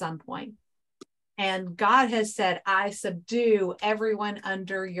at some point. And God has said, I subdue everyone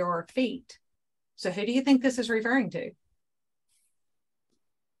under your feet. So who do you think this is referring to?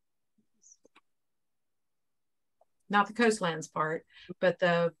 Not the coastlands part, but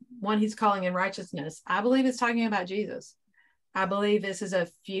the one he's calling in righteousness. I believe it's talking about Jesus. I believe this is a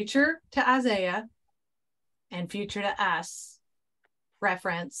future to Isaiah and future to us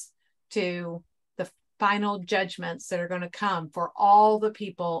reference to final judgments that are going to come for all the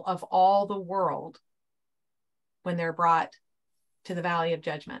people of all the world when they're brought to the valley of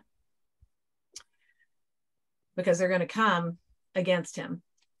judgment, because they're going to come against him.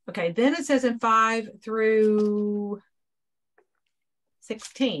 Okay, then it says in 5 through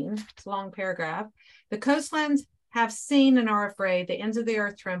 16, it's a long paragraph. The coastlands have seen and are afraid. The ends of the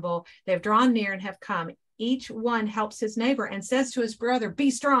earth tremble. They have drawn near and have come. Each one helps his neighbor and says to his brother,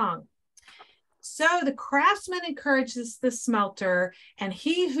 be strong. So the craftsman encourages the smelter, and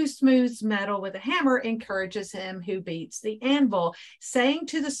he who smooths metal with a hammer encourages him who beats the anvil, saying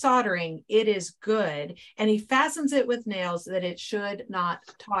to the soldering, it is good. And he fastens it with nails that it should not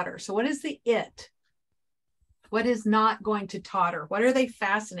totter. So what is the it? What is not going to totter? What are they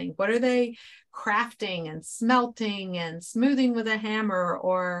fastening? What are they crafting and smelting and smoothing with a hammer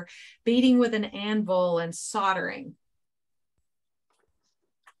or beating with an anvil and soldering?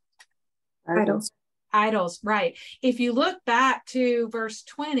 Idols, right. If you look back to verse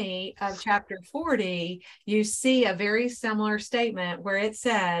 20 of chapter 40, you see a very similar statement where it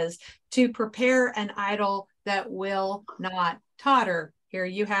says to prepare an idol that will not totter. Here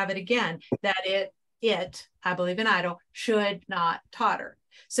you have it again, that it, I believe an idol, should not totter.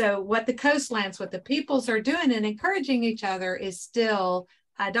 So what the coastlands, what the peoples are doing and encouraging each other is still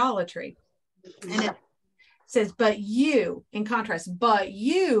idolatry. And it says, but you, in contrast, but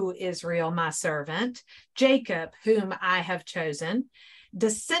you, Israel, my servant, Jacob, whom I have chosen,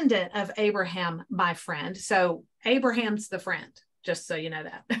 descendant of Abraham, my friend. So Abraham's the friend, just so you know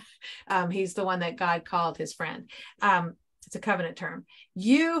that. He's the one that God called his friend. It's a covenant term.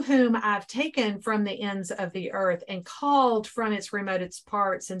 You whom I've taken from the ends of the earth and called from its remotest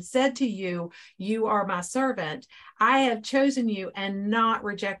parts and said to you, you are my servant. I have chosen you and not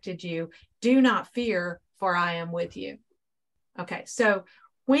rejected you. Do not fear, for I am with you. Okay, so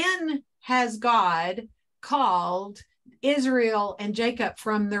when has God called Israel and Jacob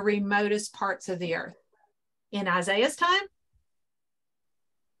from the remotest parts of the earth? In Isaiah's time?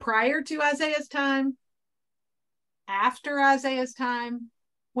 Prior to Isaiah's time? After Isaiah's time?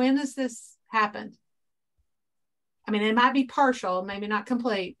 When has this happened? I mean, it might be partial, maybe not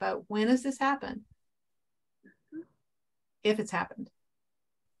complete, but when has this happened? If it's happened.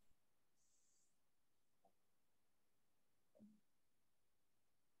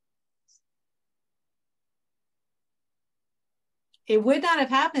 It would not have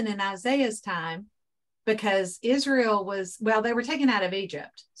happened in Isaiah's time because Israel was, well, they were taken out of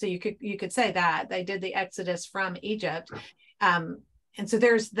Egypt. So you could say that they did the Exodus from Egypt. And so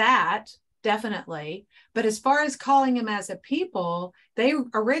there's that, definitely. But as far as calling them as a people, they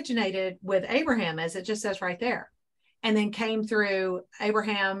originated with Abraham, as it just says right there, and then came through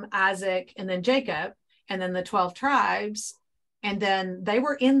Abraham, Isaac, and then Jacob, and then the 12 tribes. And then they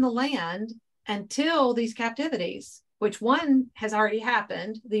were in the land until these captivities, which one has already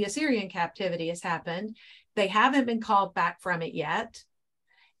happened. The Assyrian captivity has happened. They haven't been called back from it yet.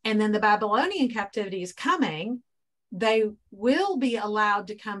 And then the Babylonian captivity is coming. They will be allowed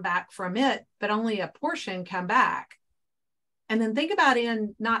to come back from it, but only a portion come back. And then think about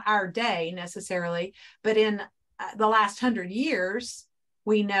in not our day necessarily, but in the last 100 years,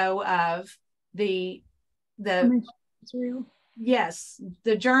 we know of the Israel. Yes,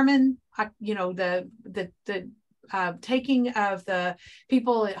 the German, the taking of the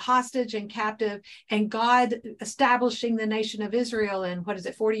people hostage and captive, and God establishing the nation of Israel in,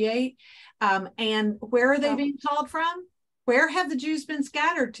 48? And where are they being called from? Where have the Jews been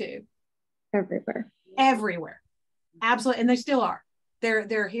scattered to? Everywhere. Absolutely. And they still are.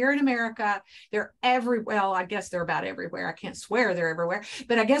 They're here in America. They're well, I guess they're about everywhere. I can't swear they're everywhere,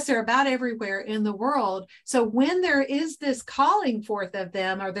 but I guess they're about everywhere in the world. So when there is this calling forth of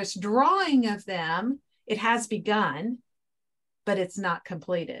them or this drawing of them, it has begun, but it's not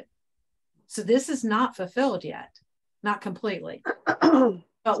completed. So this is not fulfilled yet, not completely.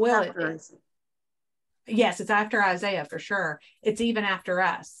 But will it? Yes, it's after Isaiah for sure. It's even after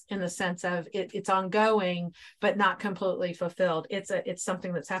us in the sense of it's ongoing, but not completely fulfilled. It's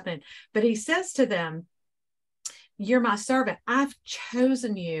something that's happening. But he says to them, you're my servant. I've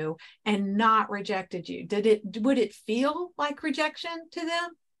chosen you and not rejected you. Would it feel like rejection to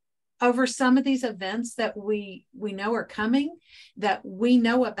them over some of these events that we know are coming, that we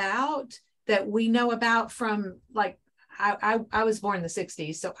know about from, like, I was born in the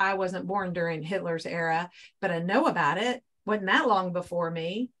 60s, so I wasn't born during Hitler's era, but I know about it. Wasn't that long before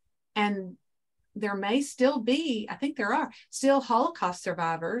me. And there may still be, I think there are still Holocaust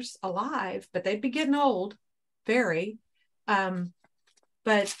survivors alive, but they'd be getting old, very.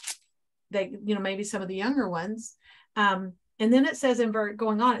 But they, maybe some of the younger ones. And And then it says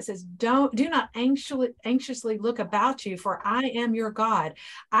going on, it says, do not anxiously look about you, for I am your God.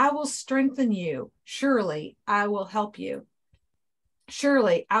 I will strengthen you. Surely I will help you.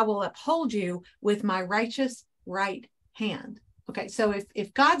 Surely I will uphold you with my righteous right hand. Okay, so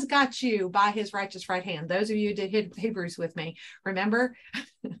if God's got you by his righteous right hand, those of you who did Hebrews with me, remember,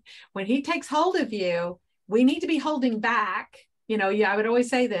 when he takes hold of you, we need to be holding back. I would always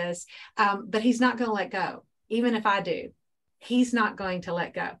say this, but he's not going to let go. Even if I do, he's not going to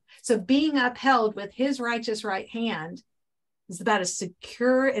let go. So being upheld with his righteous right hand is about as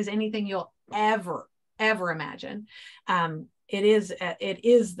secure as anything you'll ever imagine. It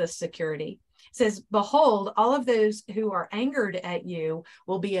is the security. It says, behold, all of those who are angered at you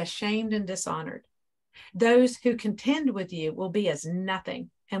will be ashamed and dishonored. Those who contend with you will be as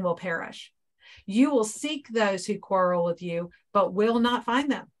nothing and will perish. You will seek those who quarrel with you, but will not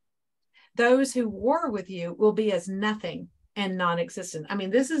find them. Those who war with you will be as nothing and non-existent. I mean,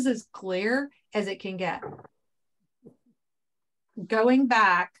 this is as clear as it can get. Going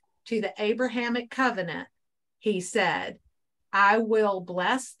back to the Abrahamic covenant, he said, I will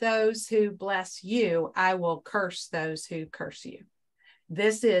bless those who bless you. I will curse those who curse you.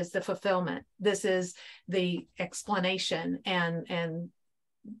 This is the fulfillment. This is the explanation and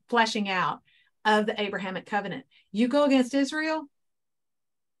fleshing out of the Abrahamic covenant. You go against Israel,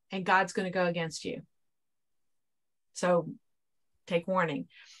 and God's going to go against you. So take warning.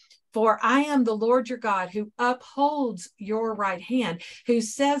 For I am the Lord your God, who upholds your right hand, who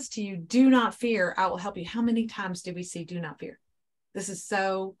says to you, do not fear, I will help you. How many times do we see do not fear? This is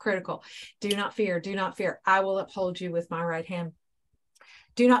so critical. Do not fear, I will uphold you with my right hand.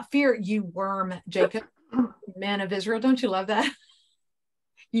 Do not fear, you worm, Jacob, men of Israel. Don't you love that?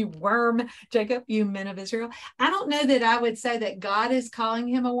 You worm, Jacob, you men of Israel. I don't know that I would say that God is calling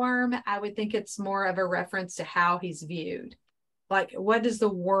him a worm. I would think it's more of a reference to how he's viewed. Like, what does the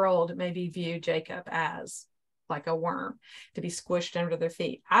world maybe view Jacob as? Like a worm, to be squished under their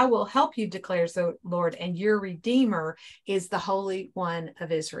feet. I will help you, declares the Lord, and your Redeemer is the Holy One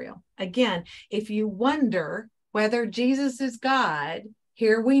of Israel. Again, if you wonder whether Jesus is God,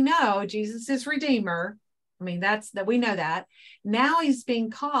 here we know Jesus is Redeemer. I mean, we know that. Now he's being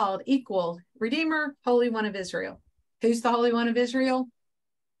called equal Redeemer, Holy One of Israel. Who's the Holy One of Israel?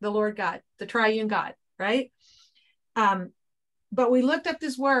 The Lord God, the triune God, right? But we looked up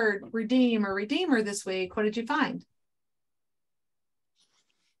this word, redeem or redeemer, this week. What did you find?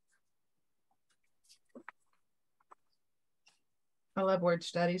 I love word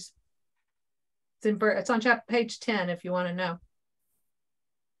studies. It's on page 10 if you want to know.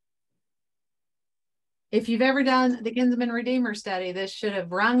 If you've ever done the Kinsman Redeemer study, this should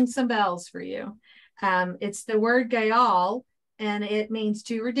have rung some bells for you. It's the word Gaal, and it means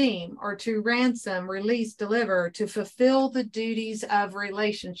to redeem or to ransom, release, deliver, to fulfill the duties of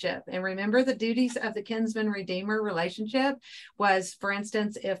relationship. And remember, the duties of the kinsman redeemer relationship was, for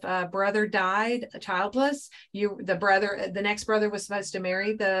instance, if a brother died childless, the next brother was supposed to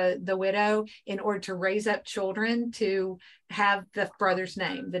marry the widow in order to raise up children to have the brother's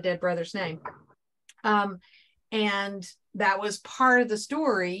name, the dead brother's name. And that was part of the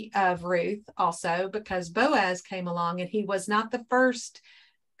story of Ruth also, because Boaz came along and he was not the first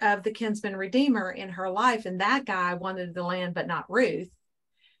of the kinsman redeemer in her life. And that guy wanted the land, but not Ruth.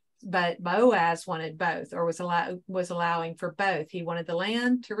 But Boaz wanted both, or was allowing for both. He wanted the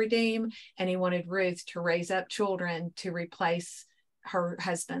land to redeem, and he wanted Ruth to raise up children to replace her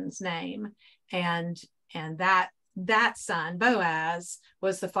husband's name. And that son, Boaz,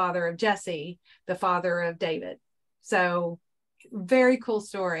 was the father of Jesse, the father of David. So very cool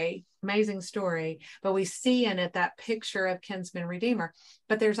story, amazing story. But we see in it that picture of kinsman redeemer.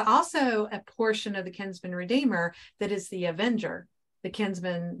 But there's also a portion of the kinsman redeemer that is the avenger, the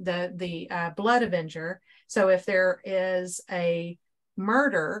kinsman, the blood avenger. So if there is a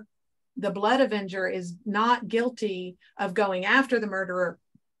murder, the blood avenger is not guilty of going after the murderer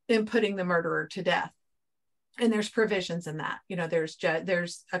and putting the murderer to death. And there's provisions in that,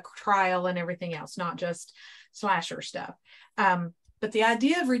 there's a trial and everything else, not just slasher stuff. But the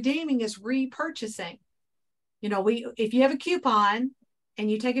idea of redeeming is repurchasing. If you have a coupon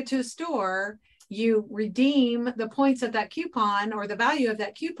and you take it to a store, you redeem the points of that coupon or the value of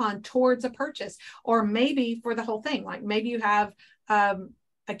that coupon towards a purchase, or maybe for the whole thing. Like maybe you have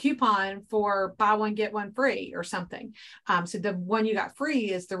a coupon for buy one, get one free or something. So the one you got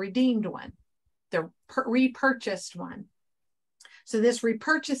free is the redeemed one, the repurchased one. So this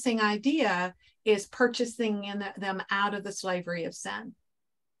repurchasing idea is purchasing them out of the slavery of sin.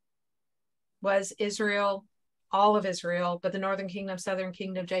 Was Israel, all of Israel, but the northern kingdom, southern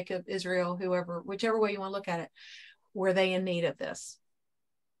kingdom, Jacob, Israel, whichever way you want to look at it, Were they in need of this?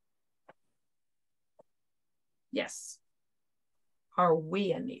 Yes. Are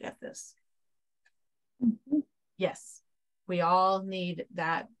we in need of this? Mm-hmm. Yes. We all need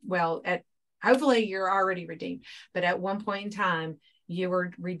that. Well, hopefully you're already redeemed, but at one point in time, you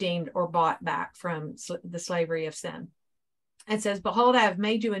were redeemed or bought back from the slavery of sin. It says, behold, I have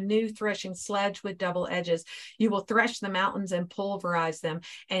made you a new threshing sledge with double edges. You will thresh the mountains and pulverize them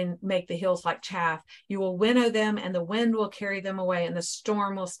and make the hills like chaff. You will winnow them and the wind will carry them away and the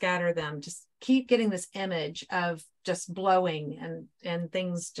storm will scatter them. Just keep getting this image of just blowing and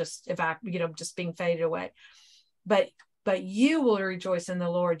things just just being faded away. But you will rejoice in the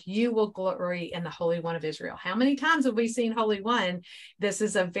Lord. You will glory in the Holy One of Israel. How many times have we seen Holy One? This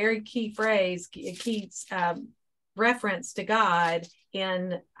is a very key phrase, key reference to God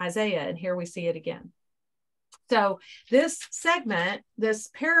in Isaiah, and here we see it again. So this segment, this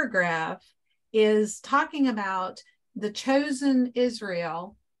paragraph, is talking about the chosen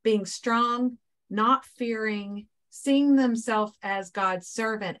Israel being strong, not fearing, seeing themselves as God's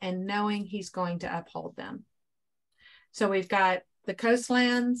servant, and knowing he's going to uphold them. So we've got the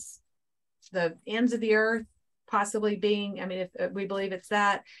coastlands, the ends of the earth, possibly being, if we believe it's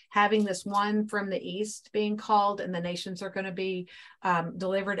that, having this one from the east being called, and the nations are going to be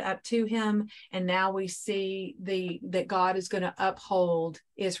delivered up to him. And now we see that God is going to uphold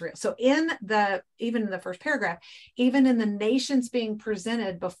Israel. So even in the first paragraph, even in the nations being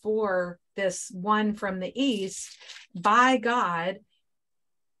presented before this one from the east by God,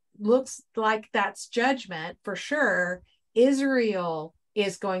 looks like that's judgment for sure. Israel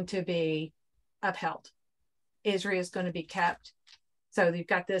is going to be upheld. Israel is going to be kept. So you've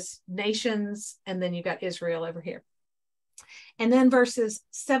got this nations, and then you've got Israel over here. And then verses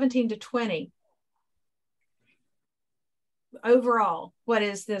 17 to 20. Overall, what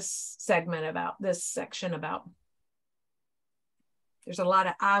is this segment about, this section about? There's a lot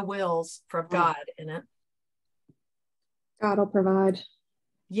of I wills from God in it. God will provide.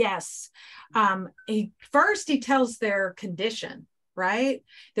 Yes. He tells their condition, right?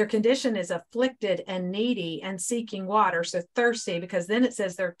 Their condition is afflicted and needy and seeking water, so thirsty, because then it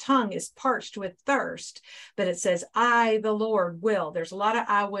says their tongue is parched with thirst, but it says, I, the Lord, will. There's a lot of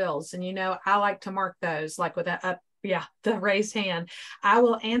I wills, and I like to mark those like with the raised hand. I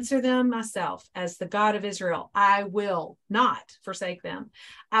will answer them myself as the God of Israel. I will not forsake them.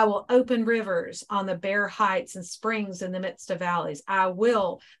 I will open rivers on the bare heights and springs in the midst of valleys. I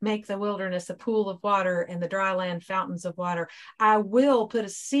will make the wilderness a pool of water and the dry land fountains of water. I will put a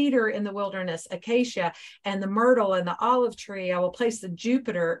cedar in the wilderness, acacia and the myrtle and the olive tree. I will place the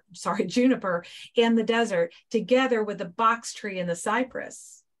juniper in the desert together with the box tree and the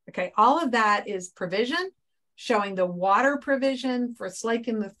cypress. Okay, all of that is provision, showing the water provision for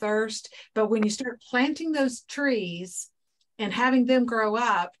slaking the thirst. But when you start planting those trees and having them grow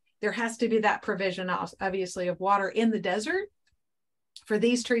up, there has to be that provision, obviously, of water in the desert. For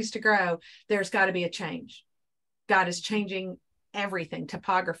these trees to grow, there's got to be a change. God is changing everything.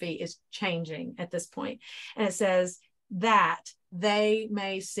 Topography is changing at this point. And it says that they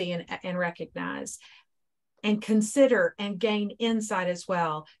may see and recognize and consider and gain insight as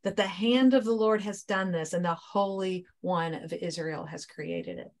well, that the hand of the Lord has done this and the Holy One of Israel has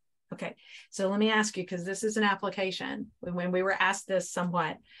created it. Okay, so let me ask you, because this is an application. When we were asked this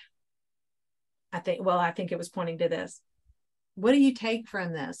somewhat, I think it was pointing to this. What do you take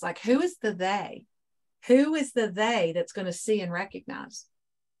from this? Like, who is the they? Who is the they that's going to see and recognize?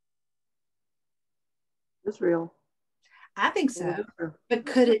 Israel. I think so. But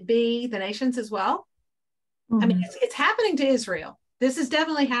could it be the nations as well? Mm-hmm. It's happening to Israel. This is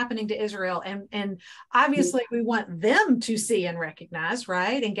definitely happening to Israel. And obviously we want them to see and recognize,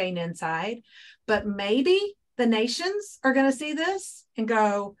 right? And gain insight. But maybe the nations are going to see this and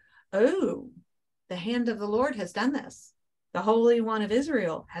go, oh, the hand of the Lord has done this. The Holy One of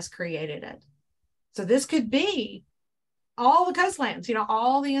Israel has created it. So this could be all the coastlands,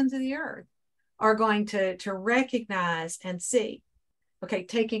 all the ends of the earth are going to recognize and see. Okay,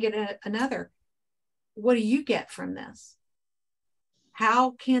 taking it another. What do you get from this?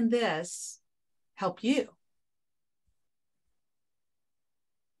 How can this help you?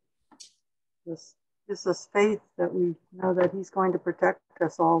 This is faith that we know that he's going to protect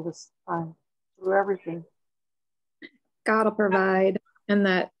us all this time through everything. God will provide, and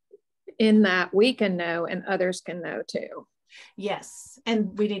that in that we can know and others can know too. Yes.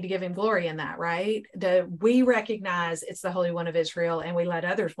 And we need to give him glory in that, right? We recognize it's the Holy One of Israel, and we let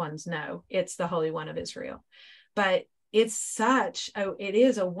others ones know it's the Holy One of Israel. But it's it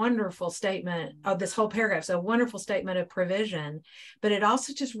is a wonderful statement of this whole paragraph. So a wonderful statement of provision, but it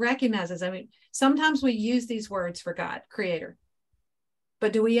also just recognizes, I mean, sometimes we use these words for God, creator,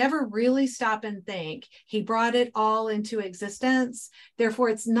 but do we ever really stop and think he brought it all into existence? Therefore,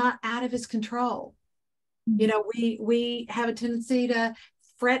 it's not out of his control. You know, we have a tendency to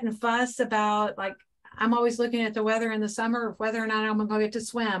fret and fuss about, like, I'm always looking at the weather in the summer, whether or not I'm going to get to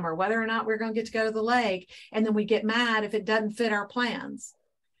swim or whether or not we're going to get to go to the lake. And then we get mad if it doesn't fit our plans,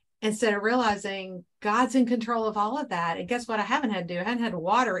 instead of realizing God's in control of all of that. And guess what? I haven't had to do? I haven't had to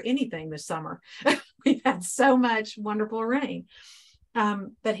water anything this summer. We've had so much wonderful rain.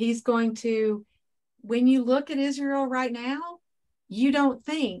 But he's going to, when you look at Israel right now, you don't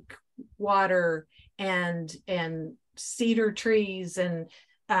think water and cedar trees and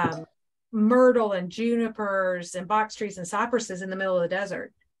myrtle and junipers and box trees and cypresses in the middle of the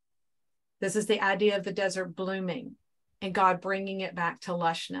desert. This is the idea of the desert blooming and God bringing it back to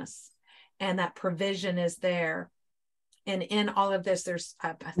lushness, and that provision is there. And in all of this, there's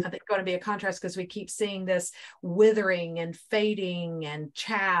I think going to be a contrast, because we keep seeing this withering and fading and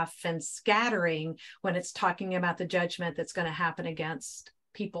chaff and scattering when it's talking about the judgment that's going to happen against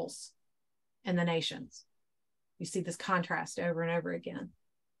peoples and the nations. You see this contrast over and over again.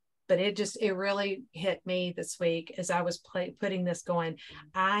 But it really hit me this week as I was putting this, going,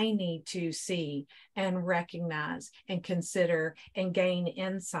 I need to see and recognize and consider and gain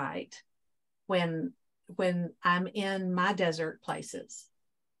insight when I'm in my desert places,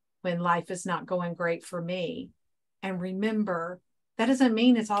 when life is not going great for me. And remember, that doesn't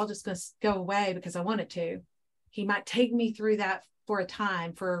mean it's all just going to go away because I want it to. He might take me through that for a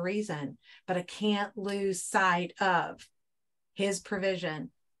time, for a reason, but I can't lose sight of his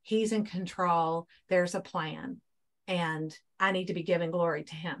provision. He's in control. There's a plan, and I need to be giving glory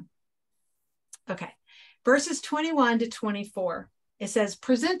to him. Okay. Verses 21 to 24. It says,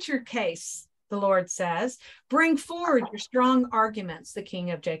 present your case, the Lord says. Bring forward your strong arguments, the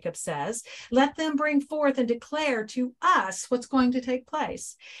King of Jacob says. Let them bring forth and declare to us what's going to take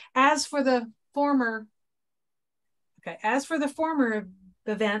place. As for the former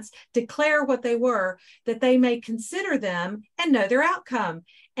events, declare what they were, that they may consider them and know their outcome,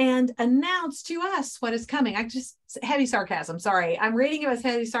 and announce to us what is coming. Heavy sarcasm. Sorry. I'm reading it as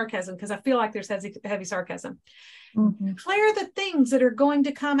heavy sarcasm because I feel like there's heavy sarcasm. Mm-hmm. Declare the things that are going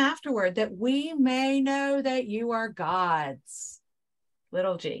to come afterward, that we may know that you are gods.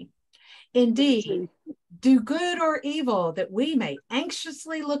 Little g. Indeed, do good or evil, that we may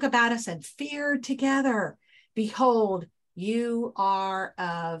anxiously look about us and fear together. Behold, you are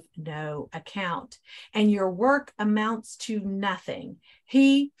of no account, and your work amounts to nothing.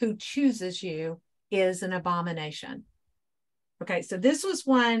 He who chooses you is an abomination. Okay, so this was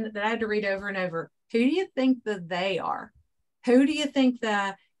one that I had to read over and over. Who do you think that they are? Who do you think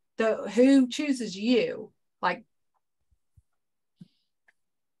the who chooses you? Like,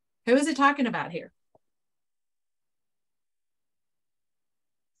 who is it talking about here?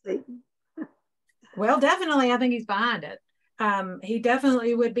 Satan. Well, definitely, I think he's behind it. He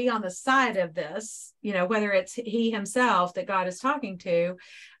definitely would be on the side of this, you know, whether it's he himself that God is talking to.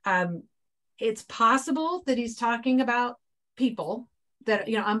 It's possible that he's talking about people that,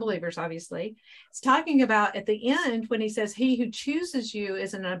 you know, unbelievers, obviously. It's talking about at the end when he says, he who chooses you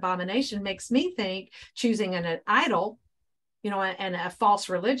is an abomination, makes me think choosing an idol, you know, and a false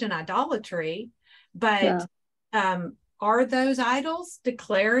religion, idolatry. But are those idols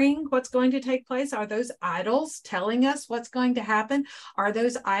declaring what's going to take place? Are those idols telling us what's going to happen? Are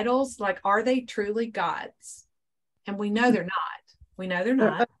those idols, like, are they truly gods? And we know they're not. We know they're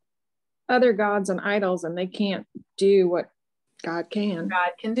not. Other gods and idols, and they can't do what God can. God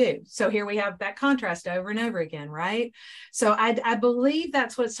can do. So here we have that contrast over and over again, right? So I believe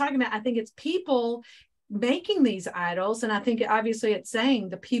that's what it's talking about. I think it's people making these idols, and I think obviously it's saying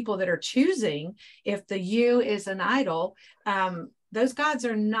the people that are choosing, if the you is an idol, those gods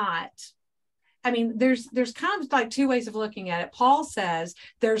are not. I mean, there's kind of like two ways of looking at it. Paul says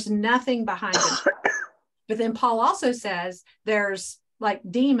there's nothing behind it, but then Paul also says there's like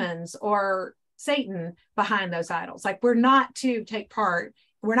demons or Satan behind those idols. Like, we're not to take part.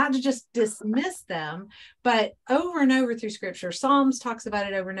 We're not to just dismiss them, but over and over through scripture, Psalms talks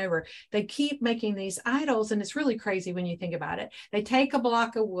about it over and over. They keep making these idols, and it's really crazy when you think about it. They take a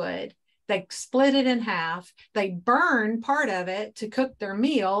block of wood, they split it in half, they burn part of it to cook their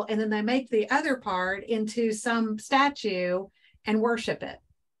meal, and then they make the other part into some statue and worship it.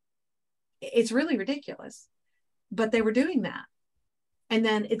 It's really ridiculous, but they were doing that. And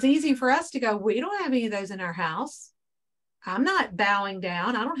then it's easy for us to go, we don't have any of those in our house. I'm not bowing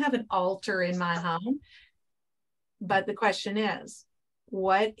down. I don't have an altar in my home. But the question is,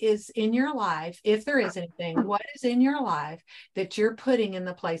 what is in your life, if there is anything, what is in your life that you're putting in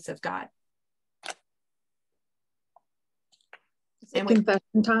the place of God? And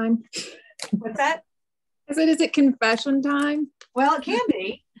confession time. What's that? Is it confession time? Well, it can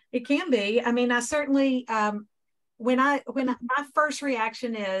be. It can be. I mean, I certainly, when my first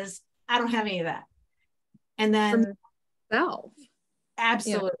reaction is, I don't have any of that. And then self.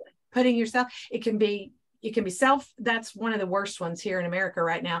 Absolutely. Yeah. Putting yourself, it can be self. That's one of the worst ones here in America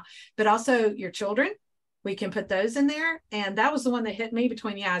right now, but also your children. We can put those in there. And that was the one that hit me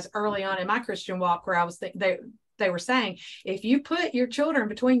between the eyes early on in my Christian walk, where I was they were saying, if you put your children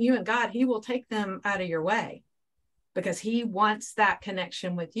between you and God, he will take them out of your way because he wants that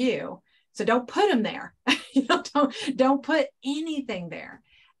connection with you. So don't put them there. Don't put anything there.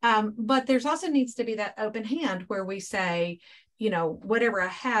 But there's also needs to be that open hand where we say, whatever I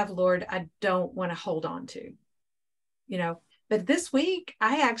have, Lord, I don't want to hold on to, but this week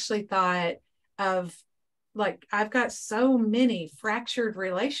I actually thought of, like, I've got so many fractured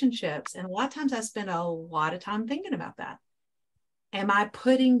relationships. And a lot of times I spend a lot of time thinking about that. Am I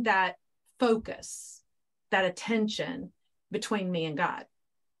putting that focus, that attention between me and God?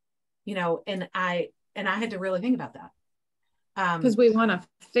 And I had to really think about that. Because we want to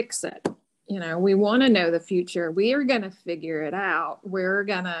fix it. We want to know the future. We are going to figure it out. We're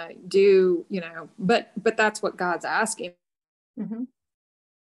going to do, but that's what God's asking. Mm-hmm.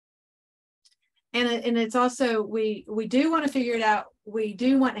 And it's also, we do want to figure it out.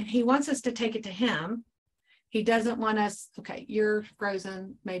 And he wants us to take it to him. He doesn't want us, okay, you're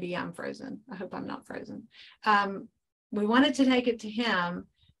frozen. Maybe I'm frozen. I hope I'm not frozen. We wanted to take it to him.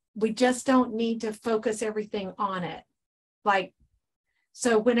 We just don't need to focus everything on it.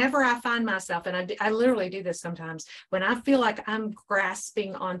 So whenever I find myself, and I literally do this sometimes, when I feel like I'm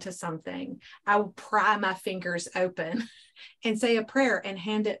grasping onto something, I will pry my fingers open and say a prayer and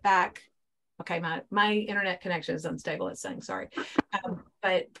hand it back. Okay, my internet connection is unstable, it's saying, sorry.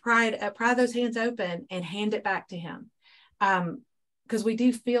 But pry those hands open and hand it back to him. Because we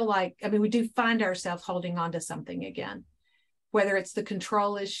do feel like, we do find ourselves holding on to something again, whether it's the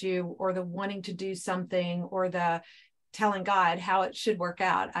control issue or the wanting to do something or the telling God how it should work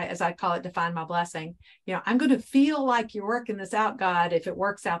out. As I call it, define my blessing. I'm going to feel like you're working this out, God, if it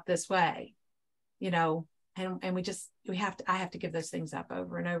works out this way, and I have to give those things up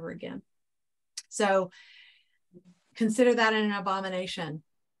over and over again. So consider that an abomination,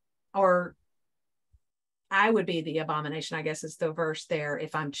 or I would be the abomination, I guess is the verse there,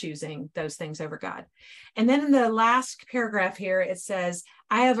 if I'm choosing those things over God. And then in the last paragraph here, it says,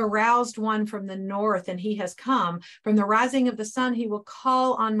 I have aroused one from the north, and he has come. From the rising of the sun, he will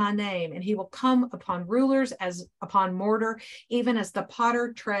call on my name, and he will come upon rulers as upon mortar, even as the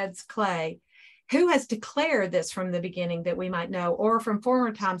potter treads clay. Who has declared this from the beginning that we might know, or from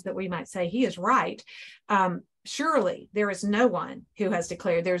former times that we might say he is right? Surely there is no one who has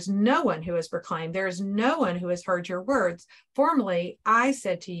declared, there's no one who has proclaimed, there is no one who has heard your words. Formerly I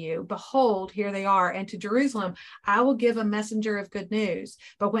said to you, behold, here they are, and to Jerusalem I will give a messenger of good news.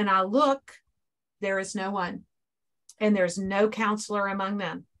 But when I look, there is no one, and there's no counselor among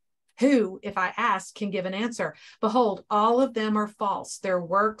them, who, if I ask, can give an answer. Behold, all of them are false. Their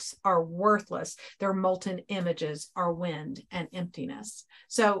works are worthless. Their molten images are wind and emptiness.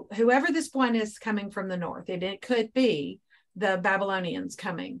 So whoever this one is coming from the north, it could be the Babylonians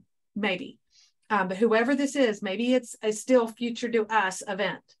coming, maybe. But whoever this is, maybe it's a still future to us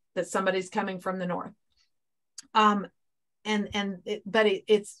event that somebody's coming from the north.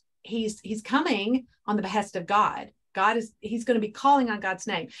 He's coming on the behest of God. He's going to be calling on God's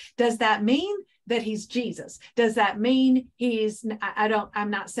name. Does that mean that he's Jesus? Does that mean I'm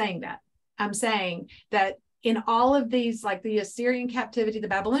not saying that. I'm saying that in all of these, like the Assyrian captivity, the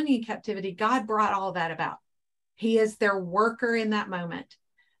Babylonian captivity, God brought all that about. He is their worker in that moment.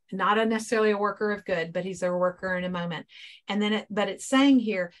 Not necessarily a worker of good, but he's their worker in a moment. And then but it's saying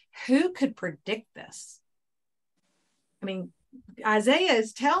here, who could predict this? Isaiah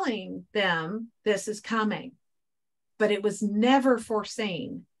is telling them this is coming. But it was never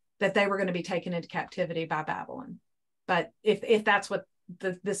foreseen that they were going to be taken into captivity by Babylon. But if that's what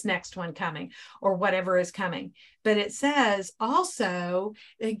this next one coming, or whatever is coming. But it says also,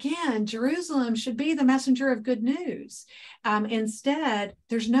 again, Jerusalem should be the messenger of good news. Instead,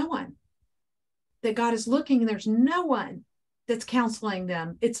 there's no one. That God is looking, and there's no one that's counseling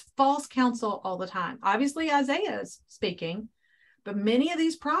them. It's false counsel all the time. Obviously, Isaiah is speaking, but many of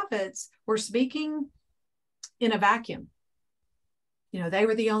these prophets were speaking in a vacuum. They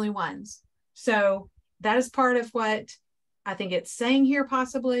were the only ones. So that is part of what I think it's saying here,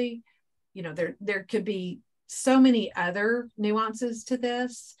 possibly. There could be so many other nuances to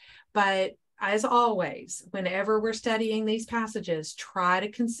this, but as always, whenever we're studying these passages, try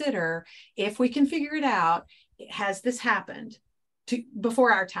to consider, if we can figure it out, has this happened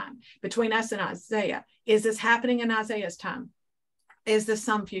before our time, between us and Isaiah? Is this happening in Isaiah's time? Is this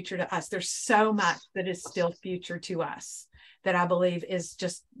some future to us? There's so much that is still future to us that I believe is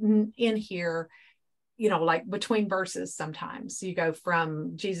just in here, you know, like between verses. Sometimes you go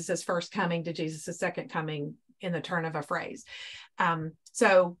from Jesus's first coming to Jesus's second coming in the turn of a phrase.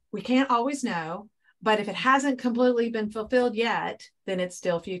 So we can't always know, but if it hasn't completely been fulfilled yet, then it's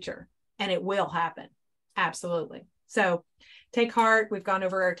still future, and it will happen. Absolutely. So take heart. We've gone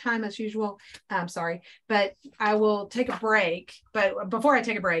over our time as usual. I'm sorry, but I will take a break. But before I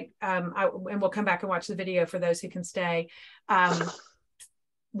take a break, and we'll come back and watch the video for those who can stay.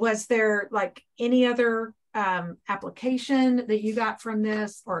 Was there like any other application that you got from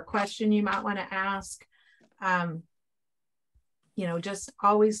this, or a question you might want to ask? You know, just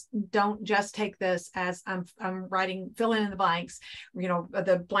always don't just take this as I'm writing, filling in the blanks, you know,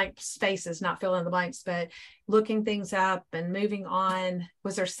 the blank spaces, not filling in the blanks, but looking things up and moving on.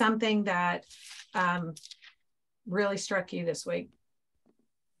 Was there something that really struck you this week?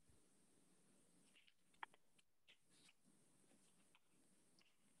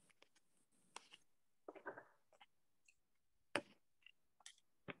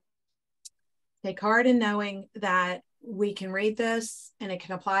 Take heart in knowing that we can read this and it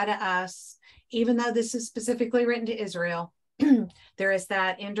can apply to us, even though this is specifically written to Israel. There is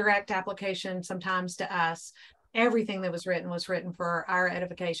that indirect application sometimes to us. Everything that was written for our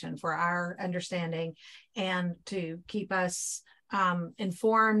edification, for our understanding, and to keep us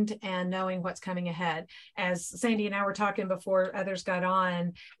informed and knowing what's coming ahead. As Sandy and I were talking before others got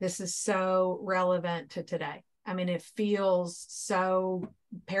on, this is so relevant to today. I mean, it feels so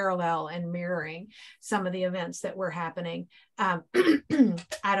parallel and mirroring some of the events that were happening. I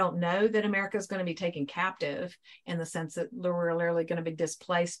don't know that America is going to be taken captive in the sense that we're literally going to be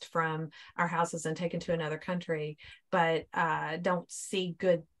displaced from our houses and taken to another country, but don't see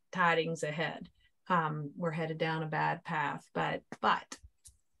good tidings ahead. We're headed down a bad path, but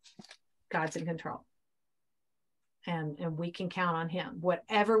God's in control, and we can count on him.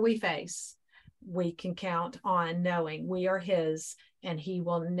 Whatever we face, we can count on knowing we are his, and he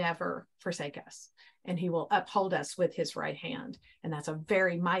will never forsake us, and he will uphold us with his right hand. And that's a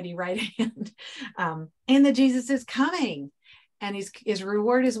very mighty right hand. And that Jesus is coming, and his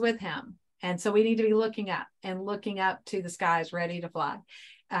reward is with him. And so we need to be looking up to the skies, ready to fly,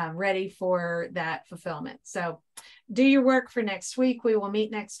 ready for that fulfillment. So do your work for next week. We will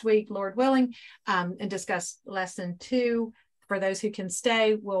meet next week, Lord willing, and discuss lesson 2. For those who can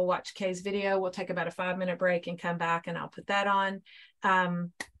stay, we'll watch Kay's video. We'll take about a 5-minute break and come back, and I'll put that on.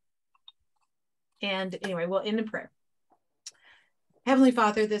 And anyway, we'll end in prayer. Heavenly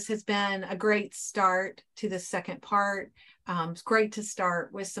Father, this has been a great start to the second part. It's great to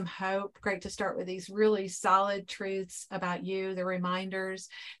start with some hope, great to start with these really solid truths about you, the reminders,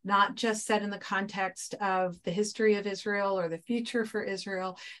 not just set in the context of the history of Israel or the future for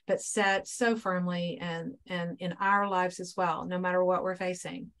Israel, but set so firmly and in our lives as well. No matter what we're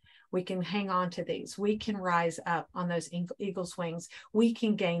facing, we can hang on to these. We can rise up on those eagle's wings. We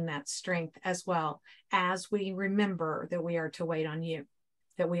can gain that strength as well as we remember that we are to wait on you,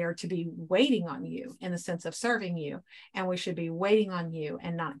 that we are to be waiting on you in the sense of serving you. And we should be waiting on you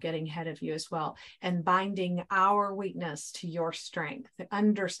and not getting ahead of you as well. And binding our weakness to your strength,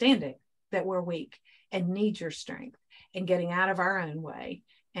 understanding that we're weak and need your strength, and getting out of our own way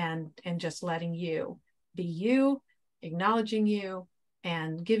and just letting you be you, acknowledging you,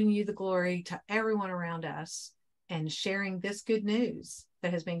 and giving you the glory to everyone around us, and sharing this good news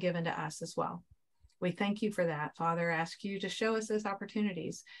that has been given to us as well. We thank you for that, Father. Ask you to show us those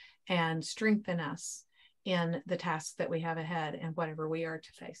opportunities and strengthen us in the tasks that we have ahead and whatever we are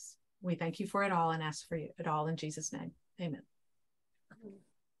to face. We thank you for it all and ask for it all in Jesus' name. Amen.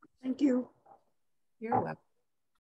 Thank you. You're welcome.